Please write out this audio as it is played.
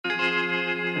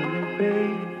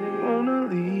babe, wanna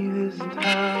leave this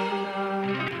town.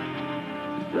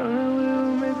 Darling,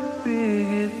 we'll make the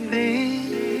biggest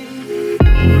thing.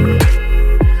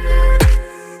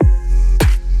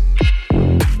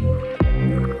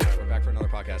 We're back for another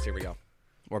podcast. Here we go.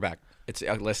 We're back. It's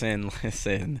listen.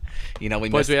 You know we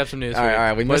Boys, missed. we have some news. All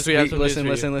right. We missed.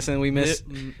 Listen. We missed.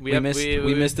 We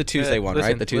missed the Tuesday one,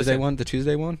 right? The Tuesday one.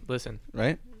 Listen.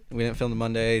 Right? We didn't film the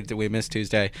Monday. We missed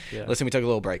Tuesday. Yeah. Listen, we took a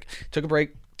little break. Took a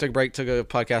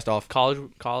podcast off.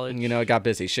 College. You know, it got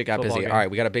busy. Shit got Football busy. game. All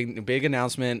right, we got a big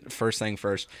announcement. First thing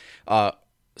first. Not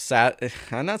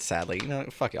sadly. You know,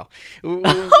 fuck y'all.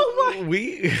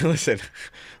 We listen.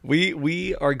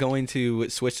 We are going to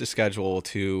switch the schedule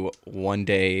to one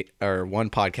day or one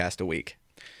podcast a week.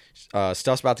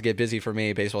 Stuff's about to get busy for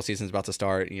me. Baseball season's about to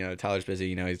start. You know, Tyler's busy.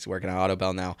 You know, he's working at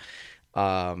Autobell now.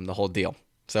 The whole deal.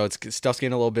 So stuff's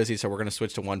getting a little busy, so we're going to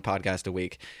switch to one podcast a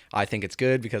week. I think it's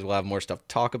good because we'll have more stuff to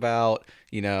talk about,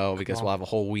 you know, because we'll have a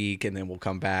whole week, and then we'll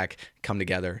come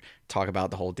together, talk about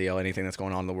the whole deal, anything that's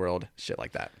going on in the world, shit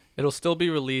like that. It'll still be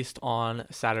released on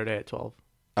Saturday at 12.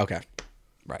 Okay.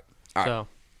 Right. All right. So,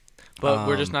 but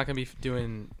we're just not going to be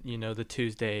doing, you know, the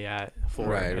Tuesday at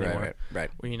 4 anymore. Right.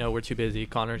 You know, we're too busy.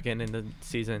 Connor's getting into the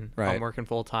season. Right. I'm working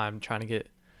full time trying to get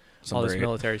Some all this break.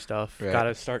 military stuff. Right. Got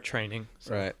to start training.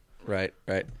 So. Right.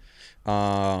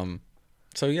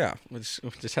 So yeah, we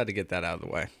just had to get that out of the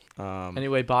way.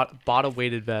 Anyway, bought a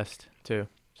weighted vest too.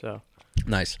 So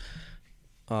Nice.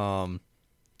 So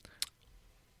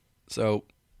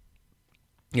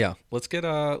yeah, let's get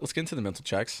into the mental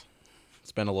checks.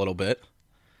 It's been a little bit.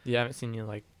 yeah, I haven't seen you in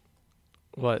like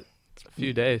what, a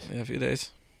few days. Yeah, a few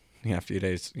days. Yeah, a few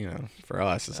days. You know, for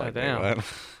us, it's Oh, like damn. wait, what?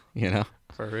 You know,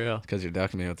 For real. because you're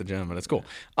ducking me at the gym, but it's cool.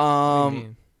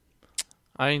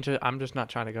 I mean, I'm just not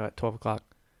trying to go at 12 o'clock.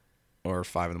 Or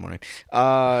 5 in the morning.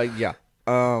 Yeah.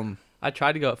 I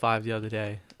tried to go at 5 the other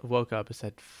day. I woke up and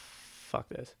said, "Fuck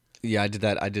this." Yeah, I did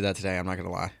that today. I'm not gonna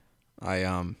lie.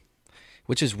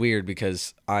 Which is weird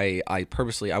because I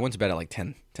purposely I went to bed at like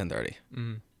 10:30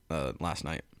 last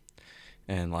night,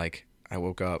 and like I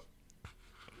woke up,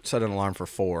 set an alarm for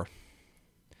 4.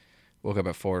 Woke up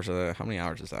at 4. So how many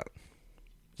hours is that?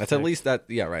 That's 6. at least that.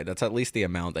 Yeah, right. That's at least the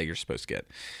amount that you're supposed to get.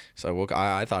 So I woke.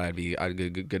 I thought I'd be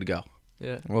good to go.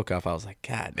 Yeah. I woke up. I was like,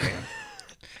 God damn.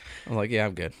 I'm like, yeah,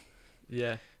 I'm good.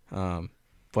 Yeah.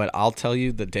 But I'll tell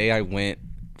you, the day I went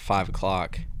 5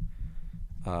 o'clock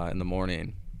in the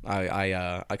morning,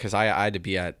 because I had to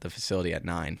be at the facility at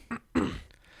 9. So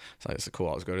I was cool.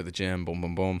 I was go to the gym. Boom,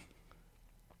 boom, boom.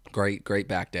 Great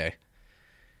back day.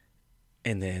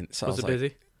 And then so Was I was it like,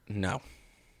 busy? No.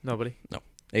 Nobody.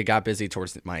 It got busy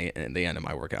towards the end of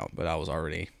my workout, but I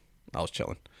was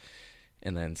chilling.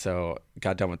 And then so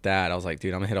got done with that. I was like,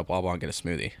 dude, I'm gonna hit up Wawa and get a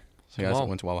smoothie. So I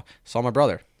went to Wawa. Saw my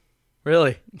brother.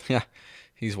 Really? Yeah,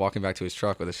 he's walking back to his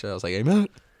truck with his shit. I was like, hey man.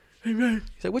 He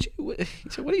said, he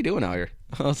said, what are you doing out here?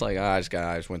 I was like, I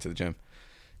just went to the gym.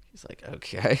 He's like,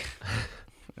 okay.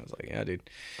 I was like, yeah, dude.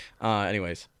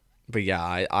 Anyways, but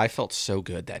yeah, I felt so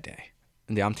good that day.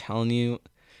 And I'm telling you,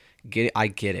 I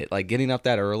get it. Like getting up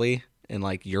that early and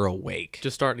like you're awake.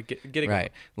 Just starting to get it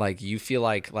Right. Like you feel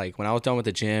like when I was done with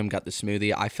the gym, got the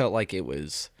smoothie, I felt like it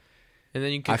was. And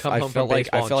then you can come I home felt from like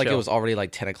baseball I felt like and it was already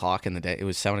like 10 o'clock in the day. It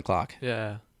was 7 o'clock.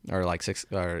 Yeah. Or like 6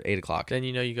 or 8 o'clock. Then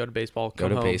you know you go to baseball. Go Come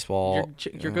to home, baseball.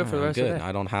 You're good for the rest good. of the day.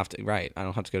 I don't have to. Right. I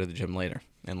don't have to go to the gym later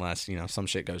unless some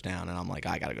shit goes down and I'm like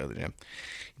I gotta go to the gym.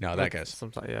 You know how that goes.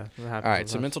 Sometimes, yeah. That happens All right.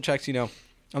 So sometimes. mental checks. I'm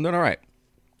doing all right.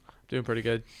 Doing pretty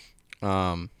good.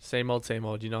 Same old. You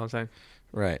know what I'm saying?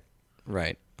 Right.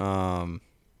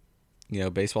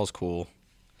 Baseball's cool.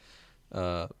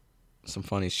 Some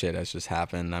funny shit has just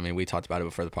happened. I mean, we talked about it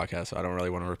before the podcast, so I don't really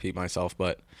want to repeat myself,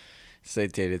 but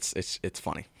it's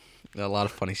funny. A lot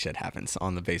of funny shit happens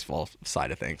on the baseball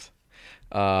side of things.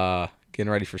 Getting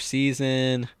ready for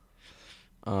season.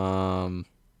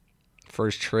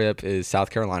 First trip is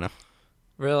South Carolina.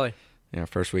 Really? Yeah,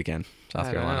 first weekend, South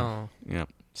I Carolina. know. Yeah,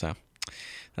 so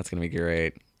that's gonna be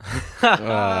great.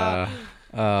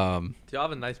 Do y'all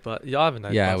have a nice butt? Y'all have a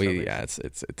nice Yeah, bus over here.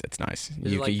 it's nice.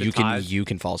 Is it like the Tides? You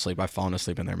can fall asleep. I've fallen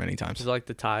asleep in there many times. Is it like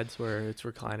the Tides where it's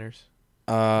recliners?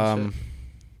 I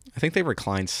think they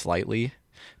recline slightly,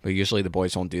 but usually the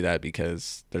boys don't do that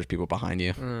because there's people behind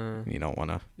you. You don't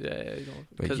want to. Yeah, you don't.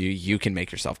 But you can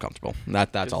make yourself comfortable.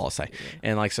 That's all I'll say. Yeah.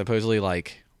 And like supposedly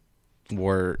like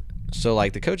the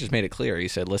coaches made it clear. He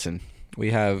said, "Listen,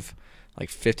 we have like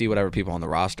 50 whatever people on the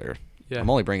roster. Yeah. I'm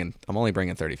only bringing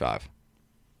 35."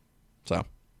 So,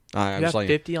 I'm You just have like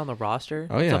 50 on the roster?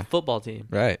 Oh, It's yeah. a football team.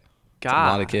 right. God. It's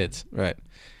a lot of kids, right?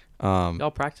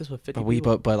 Y'all practice with 50 But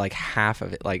people? but like half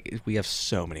of it, like we have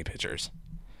so many pitchers.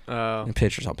 Oh. And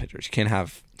pitchers on pitchers. You can't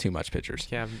have too much pitchers.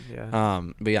 Yeah. Yeah.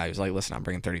 But yeah, he was like, listen, I'm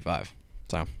bringing 35.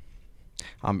 So,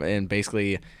 and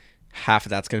basically half of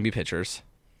that's going to be pitchers.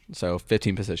 So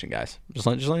 15 position guys. Just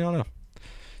letting y'all know.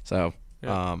 So,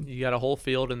 Yeah. You got a whole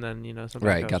field and then some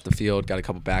right, backups. got the field, got a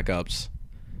couple backups,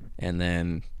 and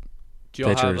then Do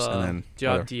y'all pitchers, have, and then do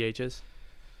y'all have other- DHs?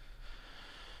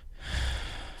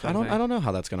 I don't know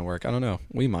how that's going to work. I don't know.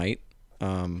 We might.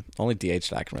 Only DH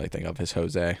that I can really think of is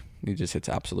Jose. He just hits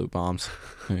absolute bombs.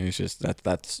 I mean, he's just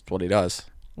that's what he does.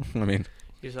 I mean,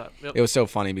 He's up. Yep. it was so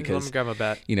funny Let me because grab a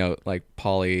bat. like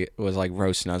Paulie was like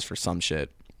roasting us for some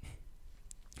shit,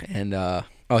 and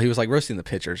he was like roasting the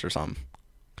pitchers or something,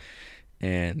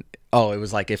 and it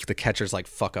was like if the catchers like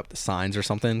fuck up the signs or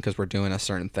something because we're doing a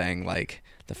certain thing like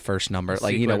the first number, The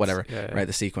like sequence. whatever, Yeah. right,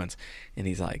 the sequence, and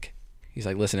he's like,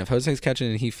 listen, if Jose's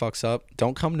catching and he fucks up,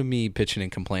 don't come to me pitching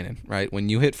and complaining, right? When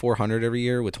you hit 400 every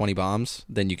year with 20 bombs,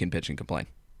 then you can pitch and complain.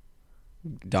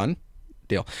 Done?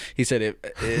 Deal. He said,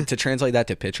 to translate that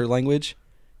to pitcher language,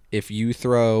 if you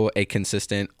throw a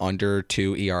consistent under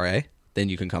 2 ERA, then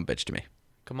you can come pitch to me.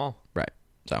 Come on. Right.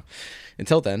 So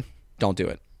until then, don't do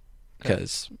it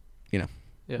because, Yeah.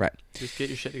 right. Just get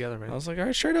your shit together, man. I was like, all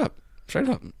right, straight up.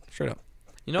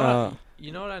 You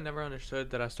know what I never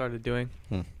understood that I started doing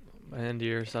Hmm. by the end of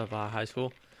years of high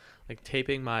school, like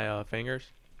taping my fingers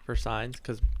for signs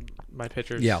because my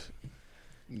pitchers. Yeah.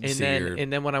 And See then your-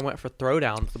 and then when I went for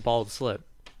throwdowns, the ball would slip.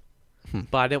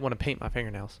 But I didn't want to paint my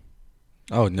fingernails.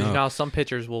 oh, 'Cause no. Now some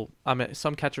pitchers will.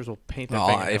 Some catchers will paint their No,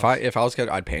 fingernails. if I was catcher,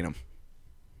 I'd paint him.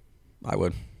 I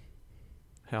would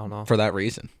Hell no. for that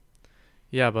reason.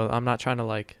 Yeah, but I'm not trying to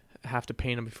like have to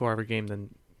paint them before every game,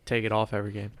 then take it off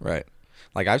every game. Right.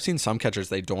 Like I've seen some catchers,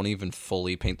 they don't even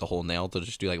fully paint the whole nail. They'll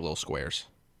just do like little squares.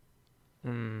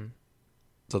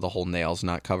 So the whole nail's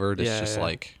not covered. It's Yeah, just yeah.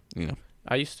 like,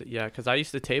 Because I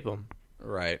used to tape them,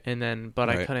 Right. and then but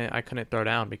Right. I couldn't throw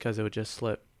down because it would just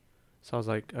slip. So I was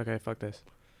like, okay, fuck this.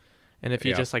 And if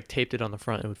you Yeah. just like taped it on the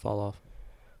front, it would fall off.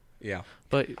 Yeah.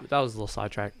 But that was a little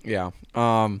sidetrack. Yeah.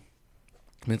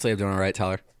 Mentally, I'm doing all right,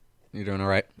 Tyler. You doing all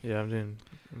right? Yeah, I'm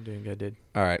doing good, dude.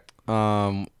 All right.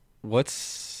 What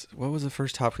was the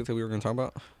first topic that we were going to talk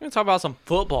about? We're gonna talk about some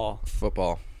football.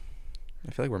 Football.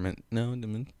 I feel like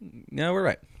no, we're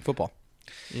right. Football.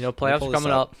 Playoffs pull are this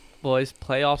coming up. up, boys.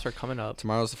 Playoffs are coming up.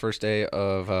 Tomorrow's the first day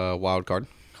of wild card.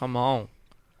 Come on.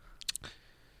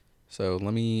 So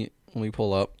let me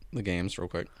pull up the games real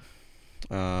quick.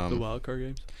 The wild card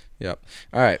games. Yep.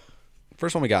 All right.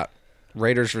 First one we got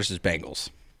Raiders versus Bengals.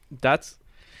 That's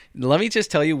Let me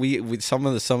just tell you,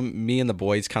 me and the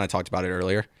boys kind of talked about it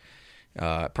earlier,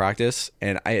 at practice,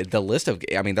 and the list of,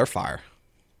 they're fire.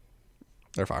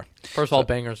 They're fire. first of all,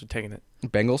 Bengals are taking it.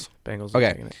 Bengals. Bengals are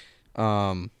Okay. taking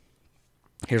it.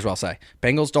 Here's what I'll say: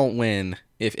 Bengals don't win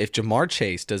if Jamar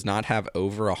Chase does not have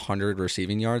over 100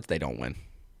 receiving yards. They don't win.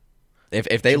 If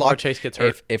they Jamar Chase gets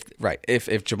hurt. if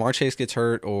Jamar Chase gets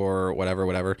hurt or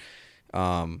whatever,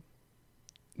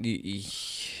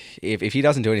 if he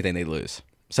doesn't do anything, they lose.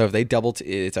 So if they double,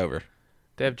 it's over.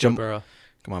 They have Joe Burrow.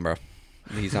 Come on, bro.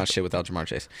 He's not shit without Jamar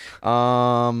Chase.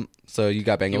 So you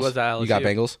got Bengals. was at You got LSU.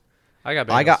 Bengals. I got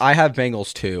Bengals. I have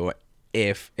Bengals too.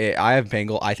 I have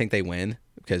Bengal, I think they win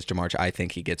because Jamar. I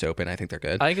think he gets open. I think they're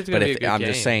good. I think it's gonna But be a good I'm game,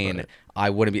 just saying, but- I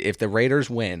wouldn't be if the Raiders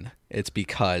win. It's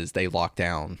because they lock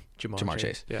down Jamar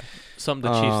Chase. Yeah.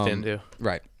 Something the Chiefs didn't do.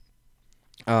 Right.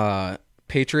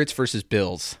 Patriots versus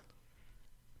Bills.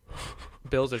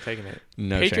 Bills are taking it.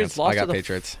 No Patriots chance. lost I got to the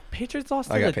Patriots. Patriots lost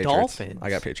to I got the Patriots. Dolphins. I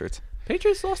got Patriots.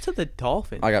 Patriots lost to the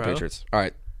Dolphins. I got bro. Patriots. All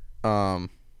right. All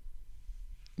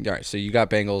right. So you got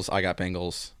Bengals. I got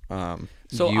Bengals.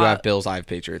 So you have Bills. I have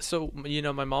Patriots. So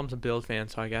my mom's a Bills fan,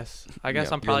 so I guess Yeah, I'm you're a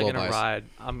probably little gonna biased. ride.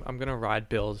 I'm gonna ride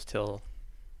Bills till,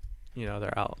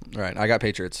 they're out. All right. I got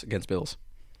Patriots against Bills.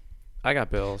 I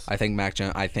got Bills. I think Mac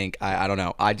Jones. I don't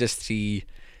know. I just see.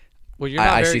 Well, you're I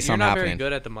not see very, you're something not very happening.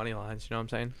 good at the money lines. You know what I'm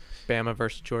saying? Bama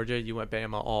versus Georgia. You went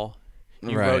Bama all.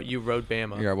 You Right. rode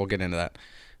Bama. Yeah, we'll get into that.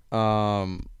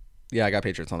 Yeah, I got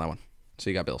Patriots on that one.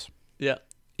 So you got Bills. Yeah.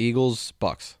 Eagles,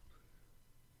 Bucks.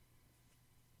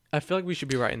 I feel like we should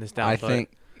be writing this down. I but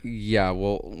think. Yeah,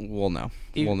 we'll know.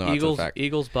 We'll know after the Eagles, fact.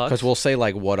 Eagles, Bucks. Because we'll say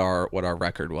like what our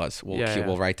record was. Yeah.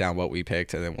 We'll write down what we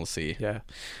picked and then we'll see. Yeah.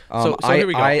 So I, here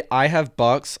we go. I have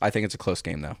Bucks. I think it's a close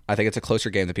game though. I think it's a closer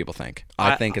game than people think.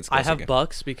 I think it's. A I closer have game.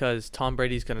 Bucks because Tom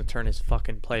Brady's gonna turn his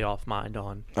fucking playoff mind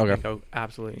on. Okay. And go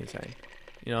absolutely insane.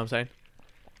 You know what I'm saying?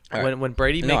 All right. When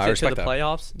Brady No, I makes it to respect the that.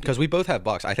 playoffs, Because we both have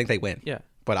Bucks. I think they win. yeah.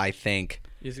 But I think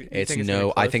You think it's gonna no.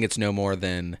 be I close? think it's no more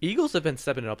than. Eagles have been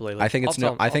stepping it up lately. I think it's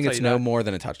no. I think it's no more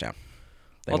than a touchdown.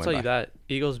 They I'll win tell by. you that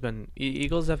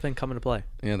Eagles have been coming to play.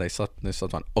 Yeah, they slept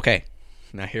on. Okay,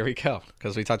 Now here we go,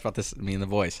 because we talked about this, me and the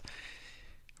boys.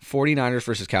 49ers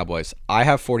versus Cowboys. I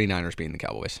have 49ers beating the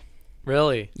Cowboys.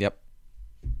 Really? Yep.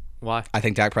 Why? I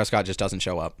think Dak Prescott just doesn't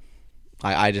show up.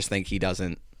 I just think he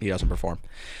doesn't perform.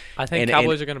 I think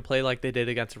Cowboys are going to play like they did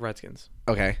against the Redskins.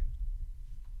 Okay.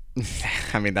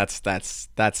 I mean that's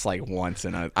like once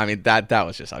in a. I mean that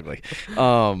was just ugly.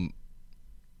 What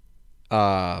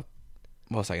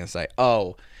was I gonna say?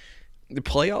 Oh, the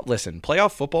playoff. Listen,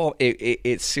 playoff football.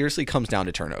 It seriously comes down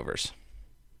to turnovers.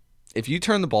 If you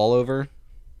turn the ball over,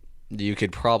 you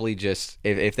could probably just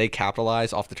if they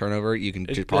capitalize off the turnover, you can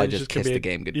probably just kiss the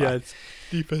game goodbye. Yeah, it's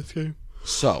defense game.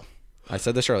 So, I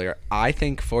said this earlier. I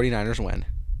think 49ers win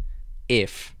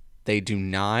if they do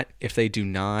not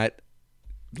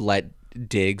let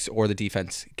Diggs or the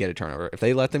defense get a turnover. If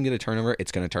they let them get a turnover,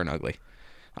 it's going to turn ugly.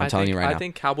 I'm telling you right now. I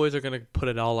think Cowboys are going to put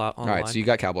it all out on All right, so you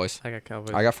got Cowboys. I got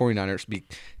Cowboys. I got 49ers.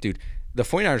 Dude, the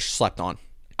 49ers slept on.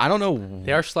 I don't know.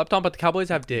 They are slept on, but the Cowboys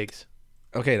have Diggs.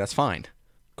 Okay, that's fine.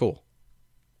 Cool.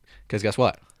 Because guess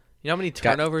what? You know how many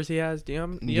turnovers he has? Do you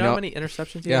know how many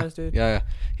interceptions he has, dude? Yeah.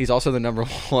 He's also the number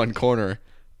one corner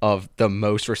of the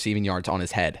most receiving yards on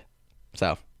his head.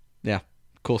 So, yeah.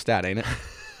 Cool stat, ain't it?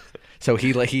 So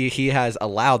he has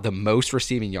allowed the most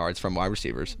receiving yards from wide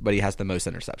receivers, but he has the most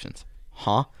interceptions.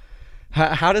 Huh?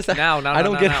 How does that? I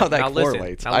don't get how that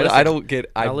correlates. I don't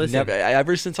get.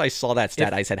 Ever since I saw that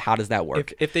stat, I said, "How does that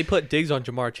work?" If they put Diggs on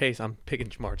Jamar Chase, I'm picking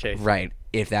Jamar Chase. Right.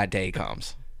 If that day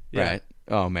comes. Yeah. Right.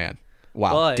 Oh man.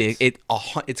 Wow. But,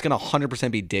 it's gonna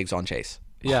 100% be Diggs on Chase.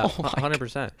 Yeah. Oh,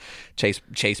 100%.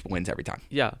 Chase wins every time.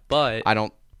 Yeah, but I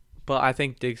don't. But I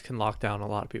think Diggs can lock down a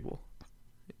lot of people,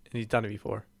 and he's done it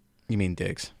before. You mean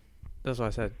Diggs? That's what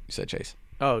I said. You said Chase.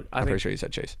 Oh, I'm pretty sure you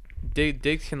said Chase.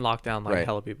 Diggs can lock down like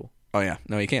hella people. Oh yeah,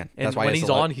 no, he can. And that's why when he's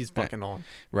on, he's fucking on.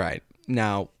 Right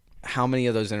now, how many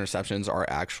of those interceptions are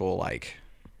actual like?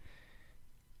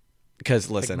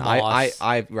 Because listen, like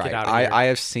I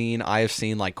have seen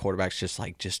like quarterbacks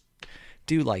just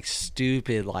do like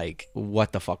stupid like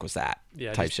what the fuck was that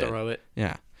type just shit. Throw it.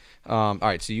 Yeah. All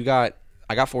right, so I got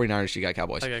 49ers, you got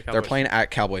Cowboys. I got Cowboys. They're playing at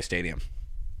Cowboy Stadium,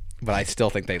 but I still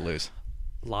think they lose.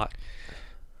 Lot.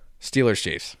 Steelers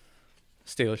Chiefs.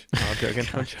 Steelers. No, I'm joking.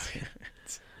 I'm joking.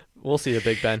 We'll see a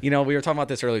Big Ben. You know, we were talking about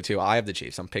this earlier too. I have the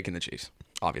Chiefs. I'm picking the Chiefs,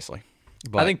 obviously.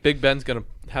 But I think Big Ben's gonna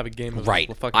have a game of right.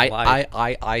 fucking life.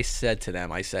 I said to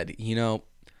them, I said, you know,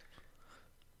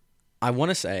 I want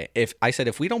to say if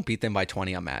we don't beat them by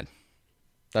 20, I'm mad.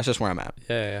 That's just where I'm at.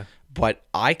 Yeah. But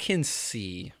I can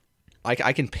see,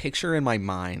 I can picture in my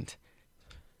mind.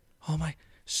 Oh my,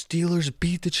 Steelers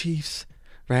beat the Chiefs.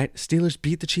 Right, Steelers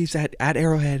beat the Chiefs at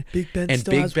Arrowhead. Big Ben and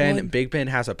still has one. Big Ben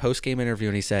has a post game interview,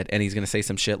 and he's gonna say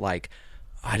some shit like,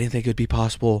 "I didn't think it'd be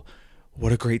possible.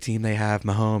 What a great team they have,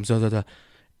 Mahomes."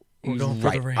 We're going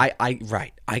for the ring.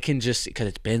 I can just because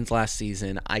it's Ben's last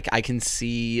season. I can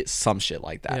see some shit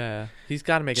like that. Yeah, he's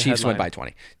got to make a Chiefs headline. win by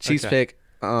 20. Chiefs pick.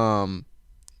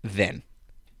 Then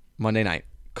Monday night,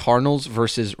 Cardinals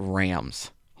versus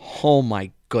Rams. Oh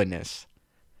my goodness.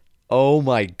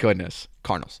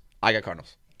 Cardinals. I got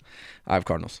Cardinals. I have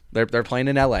Cardinals. They're playing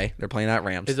in LA. They're playing at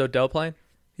Rams. Is Odell playing?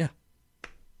 Yeah.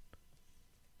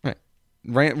 Right.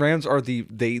 Rams are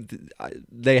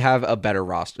they have a better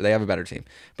roster. They have a better team.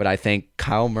 But I think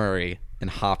Kyle Murray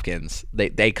and Hopkins,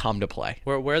 they come to play.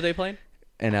 Where are they playing?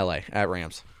 In LA at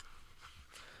Rams.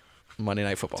 Monday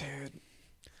Night Football. Dude.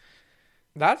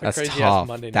 That's crazy tough.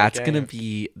 Monday night game.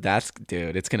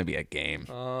 It's gonna be a game.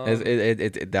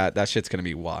 That shit's gonna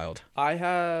be wild. I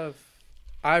have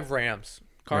Rams.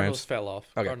 Cardinals fell off.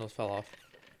 Okay. Cardinals fell off.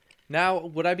 Now,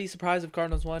 would I be surprised if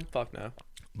Cardinals won? Fuck no.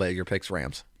 But your pick's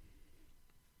Rams.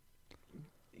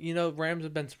 You know, Rams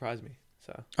have been surprising me.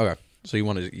 So okay, so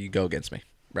you go against me,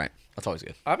 right? That's always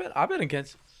good. I've been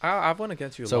against. I've won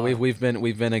against you. So we've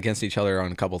been against each other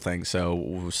on a couple things.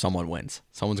 So someone wins.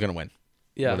 Someone's gonna win.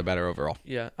 Yeah. With a better overall.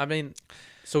 Yeah, I mean,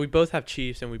 so we both have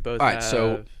Chiefs and we both. All right,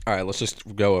 have... let's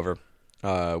just go over.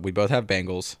 We both have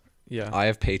Bengals. Yeah. I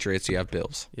have Patriots. You have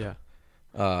Bills. Yeah.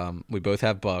 We both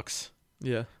have Bucks.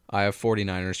 Yeah. I have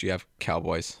 49ers. You have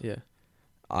Cowboys. Yeah.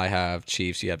 I have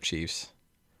Chiefs. You have Chiefs.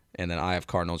 And then I have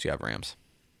Cardinals. You have Rams.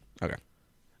 Okay.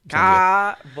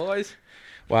 Boys.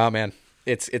 Wow, man.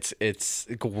 It's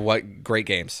what great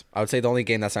games. I would say the only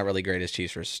game that's not really great is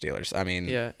Chiefs versus Steelers. I mean,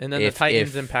 yeah, and then the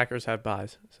Titans and Packers have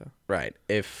buys. So right.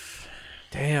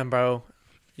 Damn, bro.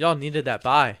 Y'all needed that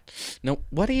bye. No,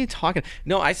 what are you talking?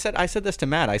 No, I said this to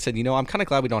Matt. I said, I'm kind of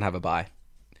glad we don't have a bye.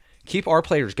 Keep our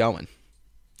players going.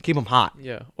 Keep them hot.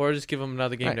 Yeah, or just give them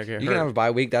another game to get hurt. You can have a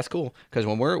bye week. That's cool. Because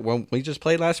when we just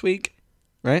played last week,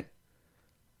 right?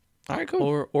 All right,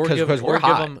 cool. Or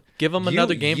give them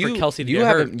another game for Kelsey to get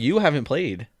hurt. You haven't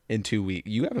played in 2 weeks.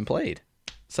 You haven't played,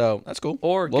 so that's cool.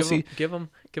 Or we'll see. give him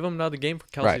another game for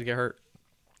Kelsey to get hurt.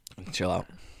 Chill out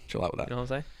with that. You know what I'm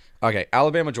saying? Okay,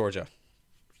 Alabama, Georgia.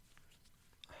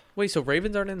 Wait, so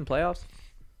Ravens aren't in the playoffs?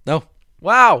 No,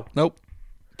 Wow. nope.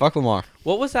 Fuck Lamar.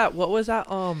 What was that? What was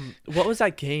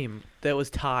that game that was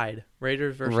tied?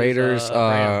 Raiders versus Rams.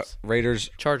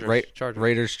 Chargers.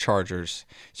 Raiders, Chargers.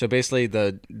 So basically,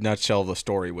 the nutshell of the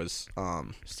story was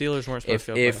Steelers weren't supposed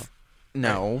to go. if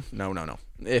no.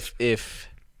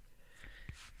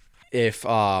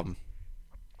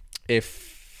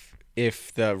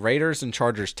 If the Raiders and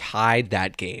Chargers tied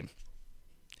that game,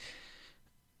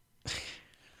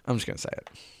 I'm just gonna say it.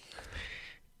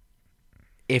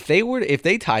 If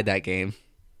they tied that game,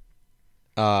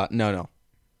 no.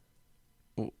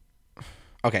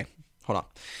 Okay, hold on.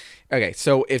 Okay,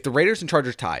 so if the Raiders and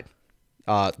Chargers tied,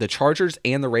 the Chargers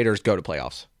and the Raiders go to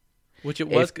playoffs. Which it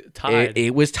was tied.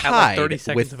 It was at like tied 30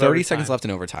 seconds with of 30 overtime. seconds left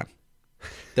in overtime.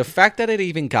 The fact that it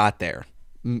even got there,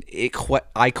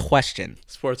 I question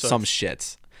Sportsbooks. some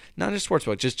shits. Not just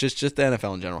sportsbook, just the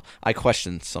NFL in general. I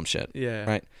question some shit. Yeah.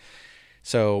 Right.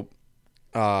 So,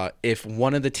 if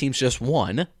one of the teams just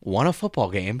won a football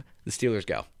game, the Steelers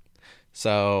go.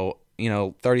 So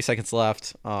 30 seconds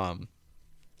left.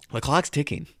 The clock's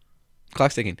ticking.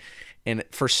 And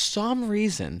for some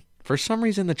reason,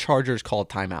 the Chargers called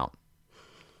timeout.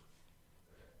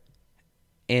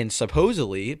 And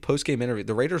supposedly, post-game interview,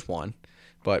 the Raiders won,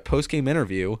 but post-game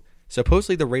interview,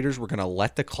 supposedly the Raiders were going to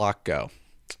let the clock go.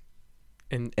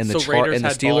 And And so the Raiders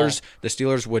had the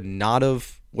Steelers would not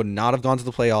have gone to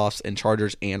the playoffs, and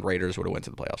Chargers and Raiders would have went to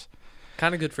the playoffs.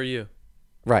 Kind of good for you.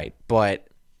 Right, but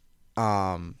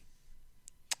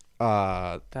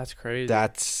That's crazy.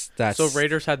 that's So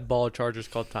Raiders had ball. Chargers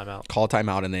called timeout. call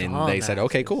timeout, and then they said,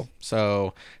 okay, cool.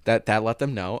 So that let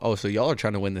them know, oh, so y'all are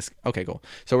trying to win this. Okay, cool.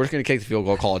 So we're just going to kick the field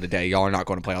goal, call it a day. Y'all are not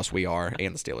going to playoffs. We are,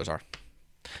 and the Steelers are.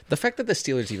 The fact that the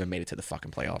Steelers even made it to the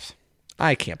fucking playoffs,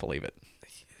 I can't believe it.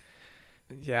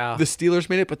 Yeah. The Steelers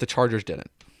made it, but the Chargers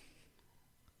didn't.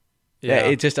 Yeah,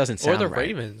 it just doesn't sound right. Or the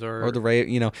Ravens. Or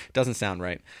the doesn't sound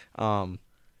right.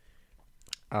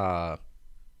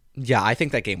 Yeah, I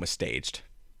think that game was staged.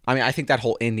 I mean, I think that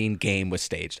whole ending game was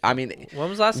staged. I mean, When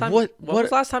was the last time? What- When was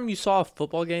the last time you saw a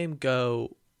football game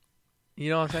go?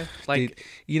 You know what I'm saying? Like,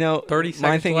 dude, 30 my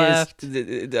seconds thing left.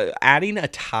 is adding a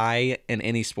tie in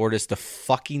any sport is the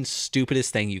fucking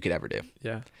stupidest thing you could ever do.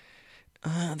 yeah.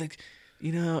 All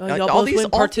Y'all these both win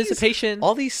participation.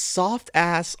 all these soft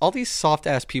ass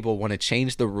people want to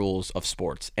change the rules of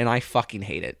sports, and I fucking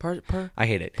hate it. I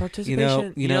hate it.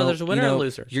 Participation. There's a winner and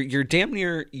loser. You're damn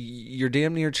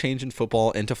near changing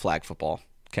football into flag football.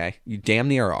 Okay, you damn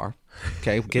near are.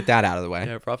 Okay, get that out of the way.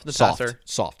 Yeah, rough the soft, passer.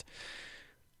 soft.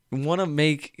 Want to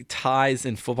make ties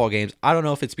in football games? I don't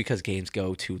know if it's because games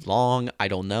go too long. I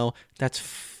don't know. That's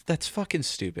fucking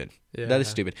stupid. Yeah. That is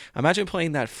stupid. Imagine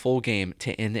playing that full game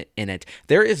to end it in it.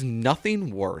 There is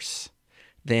nothing worse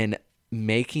than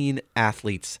making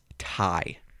athletes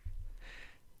tie.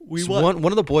 One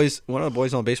of the boys on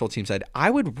the baseball team said, "I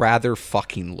would rather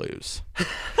fucking lose.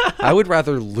 I would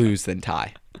rather lose than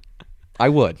tie. I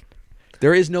would.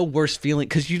 There is no worse feeling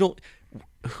because you don't.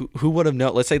 Who would have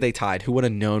known? Let's say they tied. Who would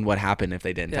have known what happened if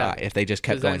they didn't Yeah. tie? If they just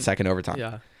kept 'Cause going then- second overtime?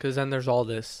 Yeah, because then there's all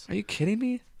this. Are you kidding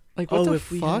me? Like what the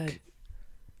if we fuck, had-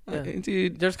 Yeah.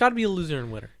 dude? There's got to be a loser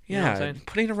and winner. You know what I'm Yeah, saying?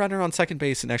 putting a runner on second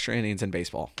base in extra innings in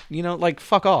baseball. Like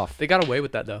fuck off. They got away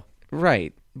with that though.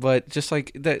 Right, but just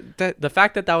like that. The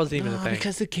fact that was even a No, thing.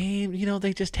 because the game,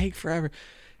 they just take forever.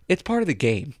 It's part of the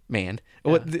game, man.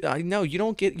 I know you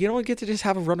don't get to just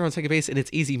have a runner on second base and it's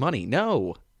easy money.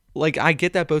 No, like I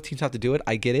get that both teams have to do it.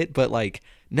 I get it, but like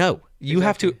no, you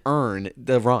have to earn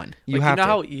the run. You have you know to.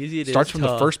 how easy it is. Starts from the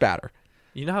to- first batter.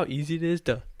 You know how easy it is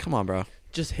to Come on, bro.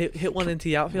 just hit one into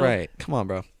the outfield. Right. Come on,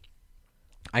 bro.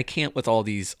 I can't with all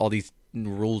these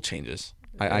rule changes.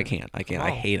 I can't. I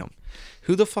on. hate them.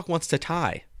 Who the fuck wants to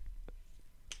tie?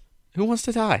 Who wants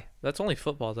to tie? That's only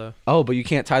football though. Oh, but you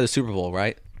can't tie the Super Bowl,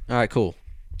 right? All right, cool.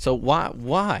 So why?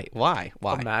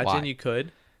 Imagine you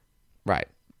could. Right.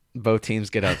 Both teams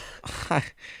get a.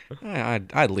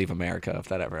 I'd leave America if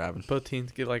that ever happened. Both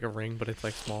teams get like a ring, but it's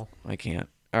like small. I can't.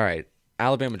 All right,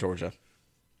 Alabama, Georgia.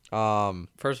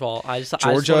 First of all, I just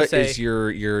Georgia wanna say, is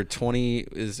your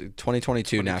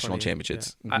 2022 national 2020,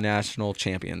 championships, yeah. national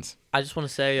champions. I just want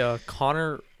to say,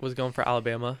 Connor was going for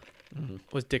Alabama. Mm-hmm.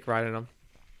 Was Dick riding him?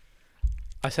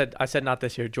 I said not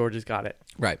this year. Georgia's got it,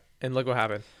 Right. and look what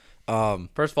happened. Um.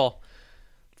 First of all,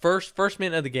 first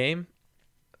minute of the game,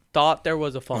 thought there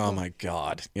was a fumble. Oh my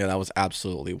God. Yeah, that was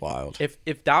absolutely wild.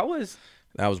 If that was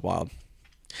That was wild.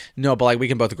 No, but like we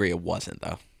can both agree it wasn't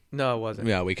though. No, it wasn't.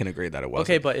 Yeah, we can agree that it wasn't.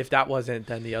 Okay, but if that wasn't,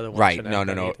 then the other one. Right. shouldn't No, have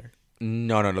no, been no. either.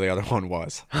 No. The other one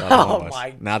was. The other one was.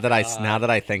 my now that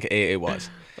I think it was.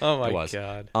 Oh my It was.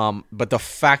 god. But the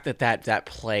fact that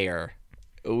player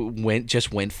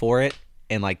went for it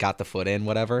and like got the foot in,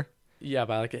 whatever. Yeah,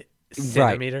 by like a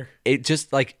centimeter. It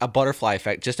just like a butterfly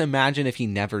effect. Just imagine if he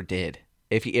never did.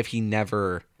 If he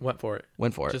never Went for it.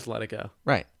 went for it. Just let it go.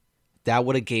 Right. That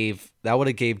would have gave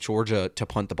Georgia to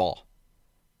punt the ball.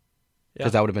 Yeah.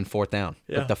 Because that would have been 4th down.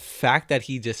 Yeah. But the fact that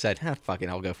he just said, fuck it,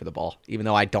 I'll go for the ball. Even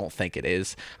though I don't think it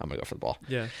is, I'm going to go for the ball.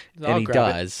 Yeah. And he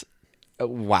does.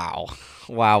 Wow.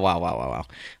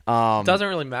 Doesn't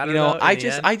really matter. You know,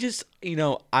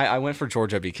 though, I went for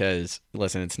Georgia because,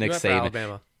 listen, it's Nick went for Saban.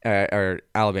 Alabama. Or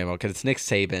Alabama, because it's Nick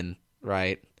Saban,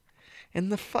 right? And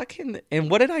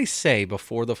what did I say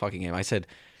before the fucking game? I said,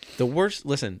 the worst,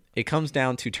 listen, it comes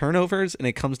down to turnovers and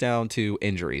it comes down to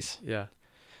injuries. Yeah.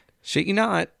 Shit you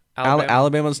not. Alabama.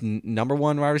 Alabama's number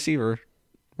 1 wide receiver,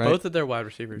 right? Both of their wide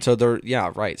receivers. So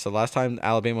right. So last time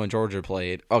Alabama and Georgia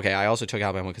played, okay, I also took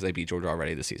Alabama because they beat Georgia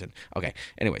already this season. Okay.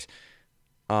 Anyways,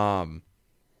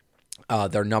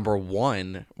 their number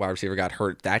 1 wide receiver got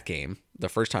hurt that game, the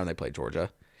first time they played Georgia,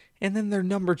 and then their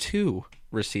number 2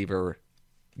 receiver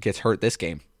gets hurt this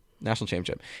game, national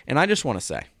championship. And I just want to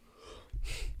say,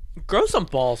 grow some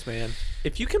balls, man.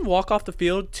 If you can walk off the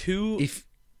field to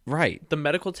right, the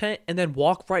medical tent and then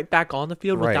walk right back on the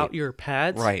field Right. without your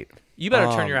pads, right. you better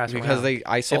turn your ass around. Because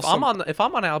if I'm on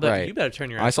Alabama, Right. you better turn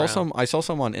your ass around. I saw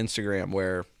some on Instagram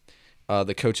where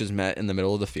the coaches met in the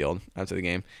middle of the field after the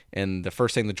game, and the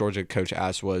first thing the Georgia coach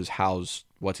asked was,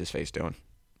 what's his face doing?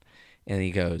 And he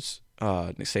goes,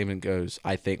 Nick Saban goes,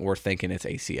 we're thinking it's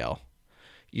ACL.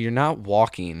 You're not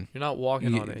walking. You're not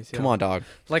walking on ACL. Come on, dog.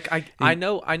 Like I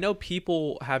know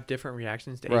people have different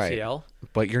reactions to ACL.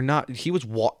 But you're not. He was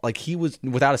he was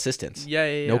without assistance.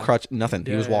 Yeah. No crutch, nothing.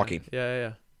 He was walking.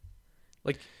 Yeah.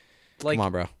 Like Come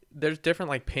on, bro. There's different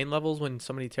like pain levels when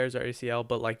somebody tears their ACL,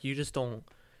 but like you just don't.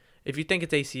 If you think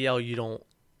it's ACL, you don't.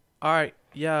 All right,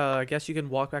 yeah, I guess you can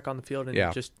walk back on the field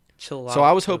and just chill out. So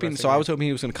I was hoping. So I was hoping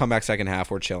he was going to come back second half.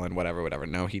 We're chilling, whatever.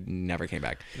 No, he never came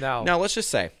back. Now let's just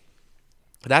say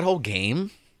that whole game.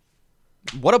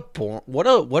 What a.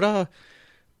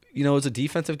 You know, it was a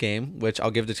defensive game, which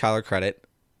I'll give to Tyler credit.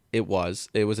 It was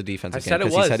a defensive game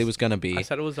because he said it was going to be. I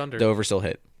said it was under. The over still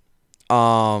hit.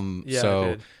 Yeah. So, It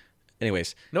did.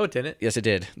 anyways, No, it didn't. yes, it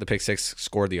did. The pick six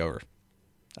scored the over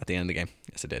at the end of the game.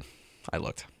 Yes, it did. I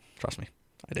looked. Trust me,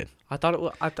 I did. I thought it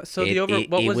was. The over.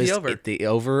 What was the over? The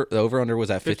over under was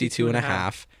at 52 and a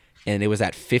half, and it was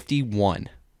at 51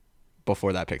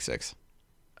 before that pick six.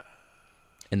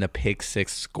 And the pick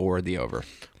six scored the over.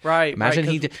 Right. Imagine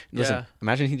right, he did. Listen. Yeah.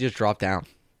 Imagine he just dropped down.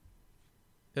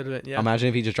 It'd have been, yeah. Imagine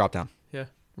if he just dropped down. Yeah.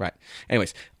 Right.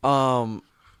 Anyways,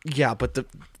 yeah, but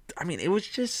it was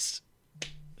just,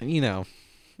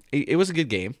 it was a good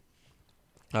game.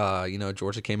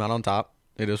 Georgia came out on top.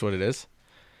 It is what it is.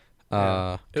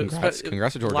 Congrats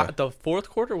to Georgia. The fourth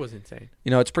quarter was insane.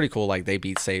 It's pretty cool. Like they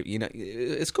beat Save.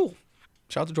 It's cool.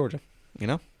 Shout out to Georgia.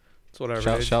 It's whatever.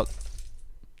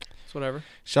 It's whatever.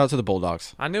 Shout out to the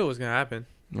Bulldogs. I knew it was gonna happen.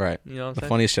 Right. You know what I'm the saying?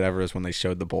 funniest shit ever is when they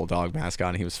showed the Bulldog mascot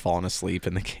and he was falling asleep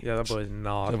in the game. Yeah, that boy's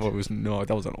not. That boy was no.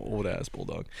 That was an old ass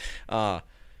Bulldog.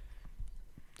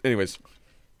 Anyways.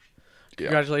 Yeah.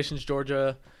 Congratulations,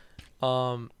 Georgia.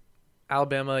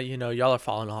 Alabama, y'all are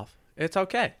falling off. It's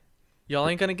okay. Y'all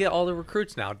ain't gonna get all the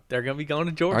recruits now. They're gonna be going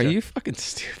to Georgia. Are you fucking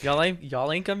stupid? Y'all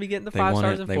ain't gonna be getting the 5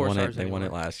 stars and 4 stars They anymore. won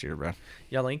it last year, bro.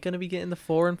 Y'all ain't gonna be getting the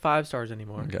 4 and 5 stars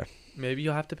anymore. Okay. Maybe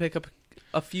you'll have to pick up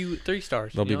a few 3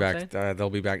 stars. They'll be what I'm back. They'll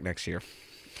be back next year.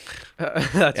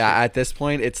 That's At this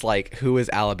point, it's like, who is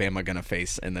Alabama gonna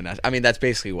face in the next? I mean, that's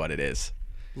basically what it is.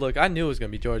 Look, I knew it was gonna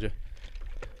be Georgia.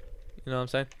 You know what I'm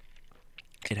saying?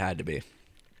 It had to be.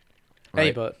 Hey,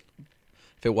 Right? but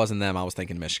If it wasn't them, I was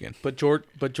thinking Michigan.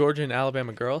 Georgia and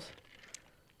Alabama girls.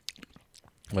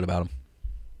 What about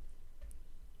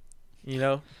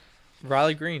them?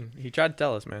 Riley Green. He tried to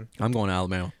tell us, man. I'm going to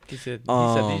Alabama. He said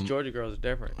these Georgia girls are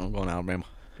different. I'm going to Alabama.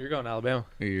 You're going to Alabama.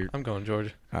 I'm going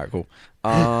Georgia. All right, cool.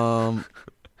 All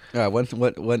right,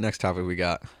 what next topic we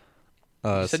got?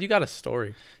 You said you got a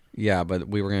story. Yeah, but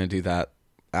we were gonna do that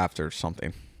after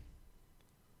something,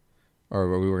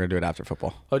 or we were gonna do it after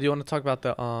football. Oh, do you want to talk about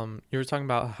the You were talking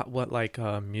about what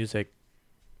music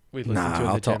we listen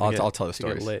to. I'll tell the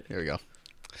stories. Lit. Here we go.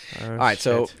 Oh, All right, shit.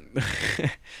 so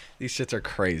these shits are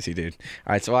crazy, dude.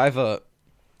 All right, so I have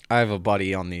a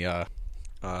buddy on the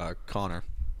Connor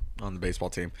on the baseball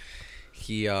team.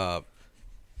 He has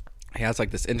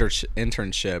like this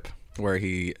internship where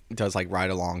he does like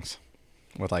ride-alongs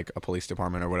with like a police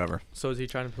department or whatever. So is he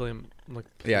trying to play him like?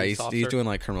 Yeah, he's doing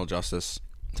like criminal justice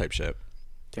type shit.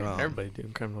 Damn, everybody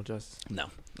doing criminal justice. No,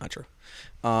 not true.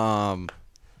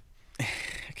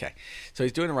 Okay, so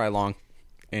he's doing it right along,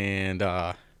 and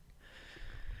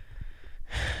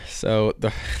so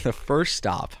the first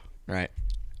stop, right?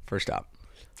 First stop.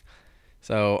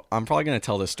 So I'm probably gonna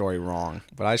tell this story wrong,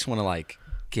 but I just want to like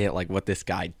get like what this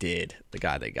guy did, the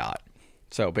guy they got.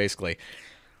 So basically,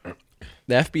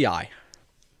 the FBI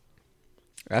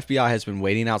has been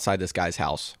waiting outside this guy's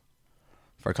house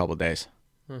for a couple of days,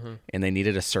 and they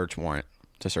needed a search warrant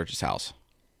to search his house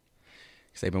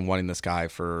because they've been wanting this guy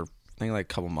for I think like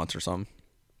a couple months or something.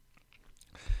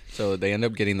 So they end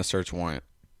up getting the search warrant,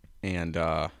 and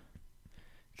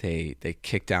they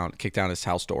kick down his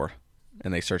house door,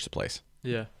 and they search the place.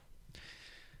 Yeah.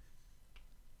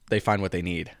 They find what they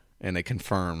need, and they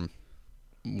confirm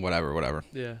whatever.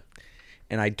 Yeah.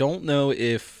 And I don't know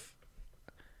if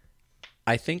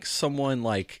I think someone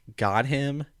like got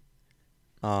him,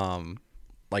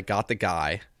 like got the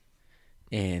guy,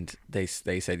 and they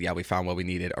said, yeah, we found what we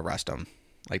needed, arrest him,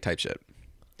 like type shit.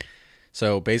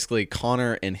 So basically,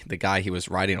 Connor and the guy he was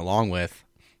riding along with,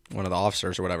 one of the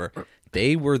officers or whatever,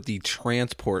 they were the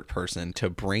transport person to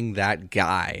bring that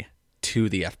guy to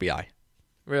the FBI.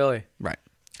 Really? Right.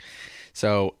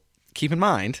 So keep in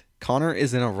mind, Connor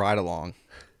is in a ride along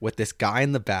with this guy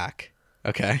in the back,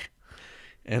 okay,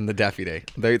 and the deputy.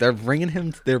 They're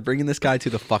bringing this guy to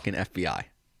the fucking FBI,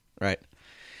 right,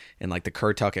 in like the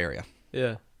Currituck area.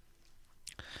 Yeah.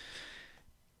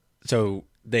 So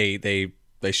they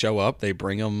show up, they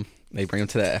bring him to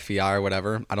the FBI or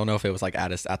whatever. I don't know if it was like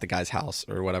at the guy's house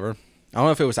or whatever. I don't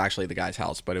know if it was actually the guy's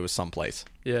house, but it was someplace.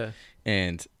 Yeah.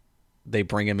 And they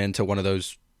bring him into one of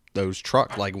those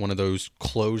truck, like one of those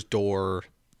closed door,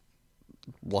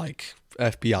 like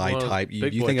FBI type.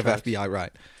 You think of trucks. FBI,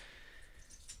 right?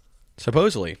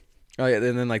 Supposedly. Oh yeah,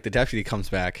 and then like the deputy comes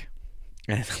back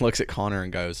and looks at Connor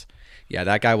and goes, "Yeah,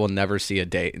 that guy will never see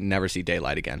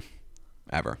daylight again,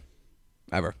 ever."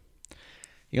 You want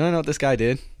to know what this guy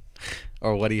did,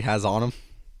 or what he has on him?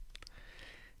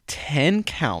 10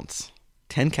 counts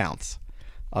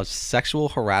of sexual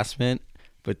harassment,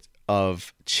 but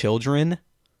of children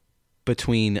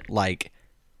between like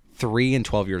 3 and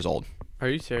 12 years old. Are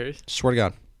you serious? Swear to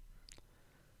God.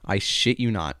 I shit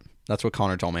you not. That's what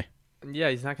Connor told me.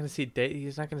 Yeah, he's not gonna see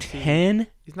He's not gonna see 10.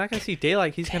 He's not gonna see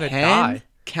daylight. He's gonna die. 10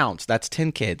 counts. That's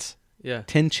 10 kids. Yeah.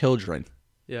 10 children.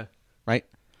 Yeah. Right.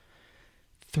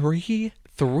 Three.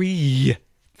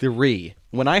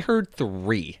 When I heard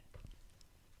three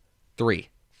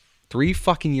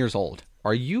fucking years old.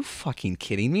 Are you fucking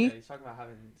kidding me? Yeah, he's talking about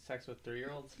having sex with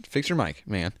 3-year-olds. Fix your mic,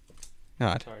 man.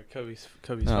 God. Sorry, Kobe's.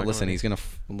 No, listen. He's gonna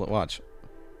watch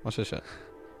this shit.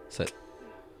 Sit.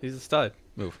 He's a stud.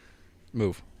 Move.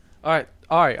 All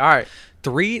right.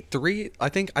 Three. I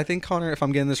think Connor, if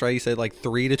I'm getting this right, he said like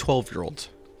 3 to 12-year-olds.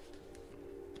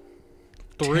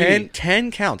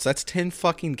 10 counts. That's 10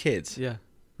 fucking kids. Yeah.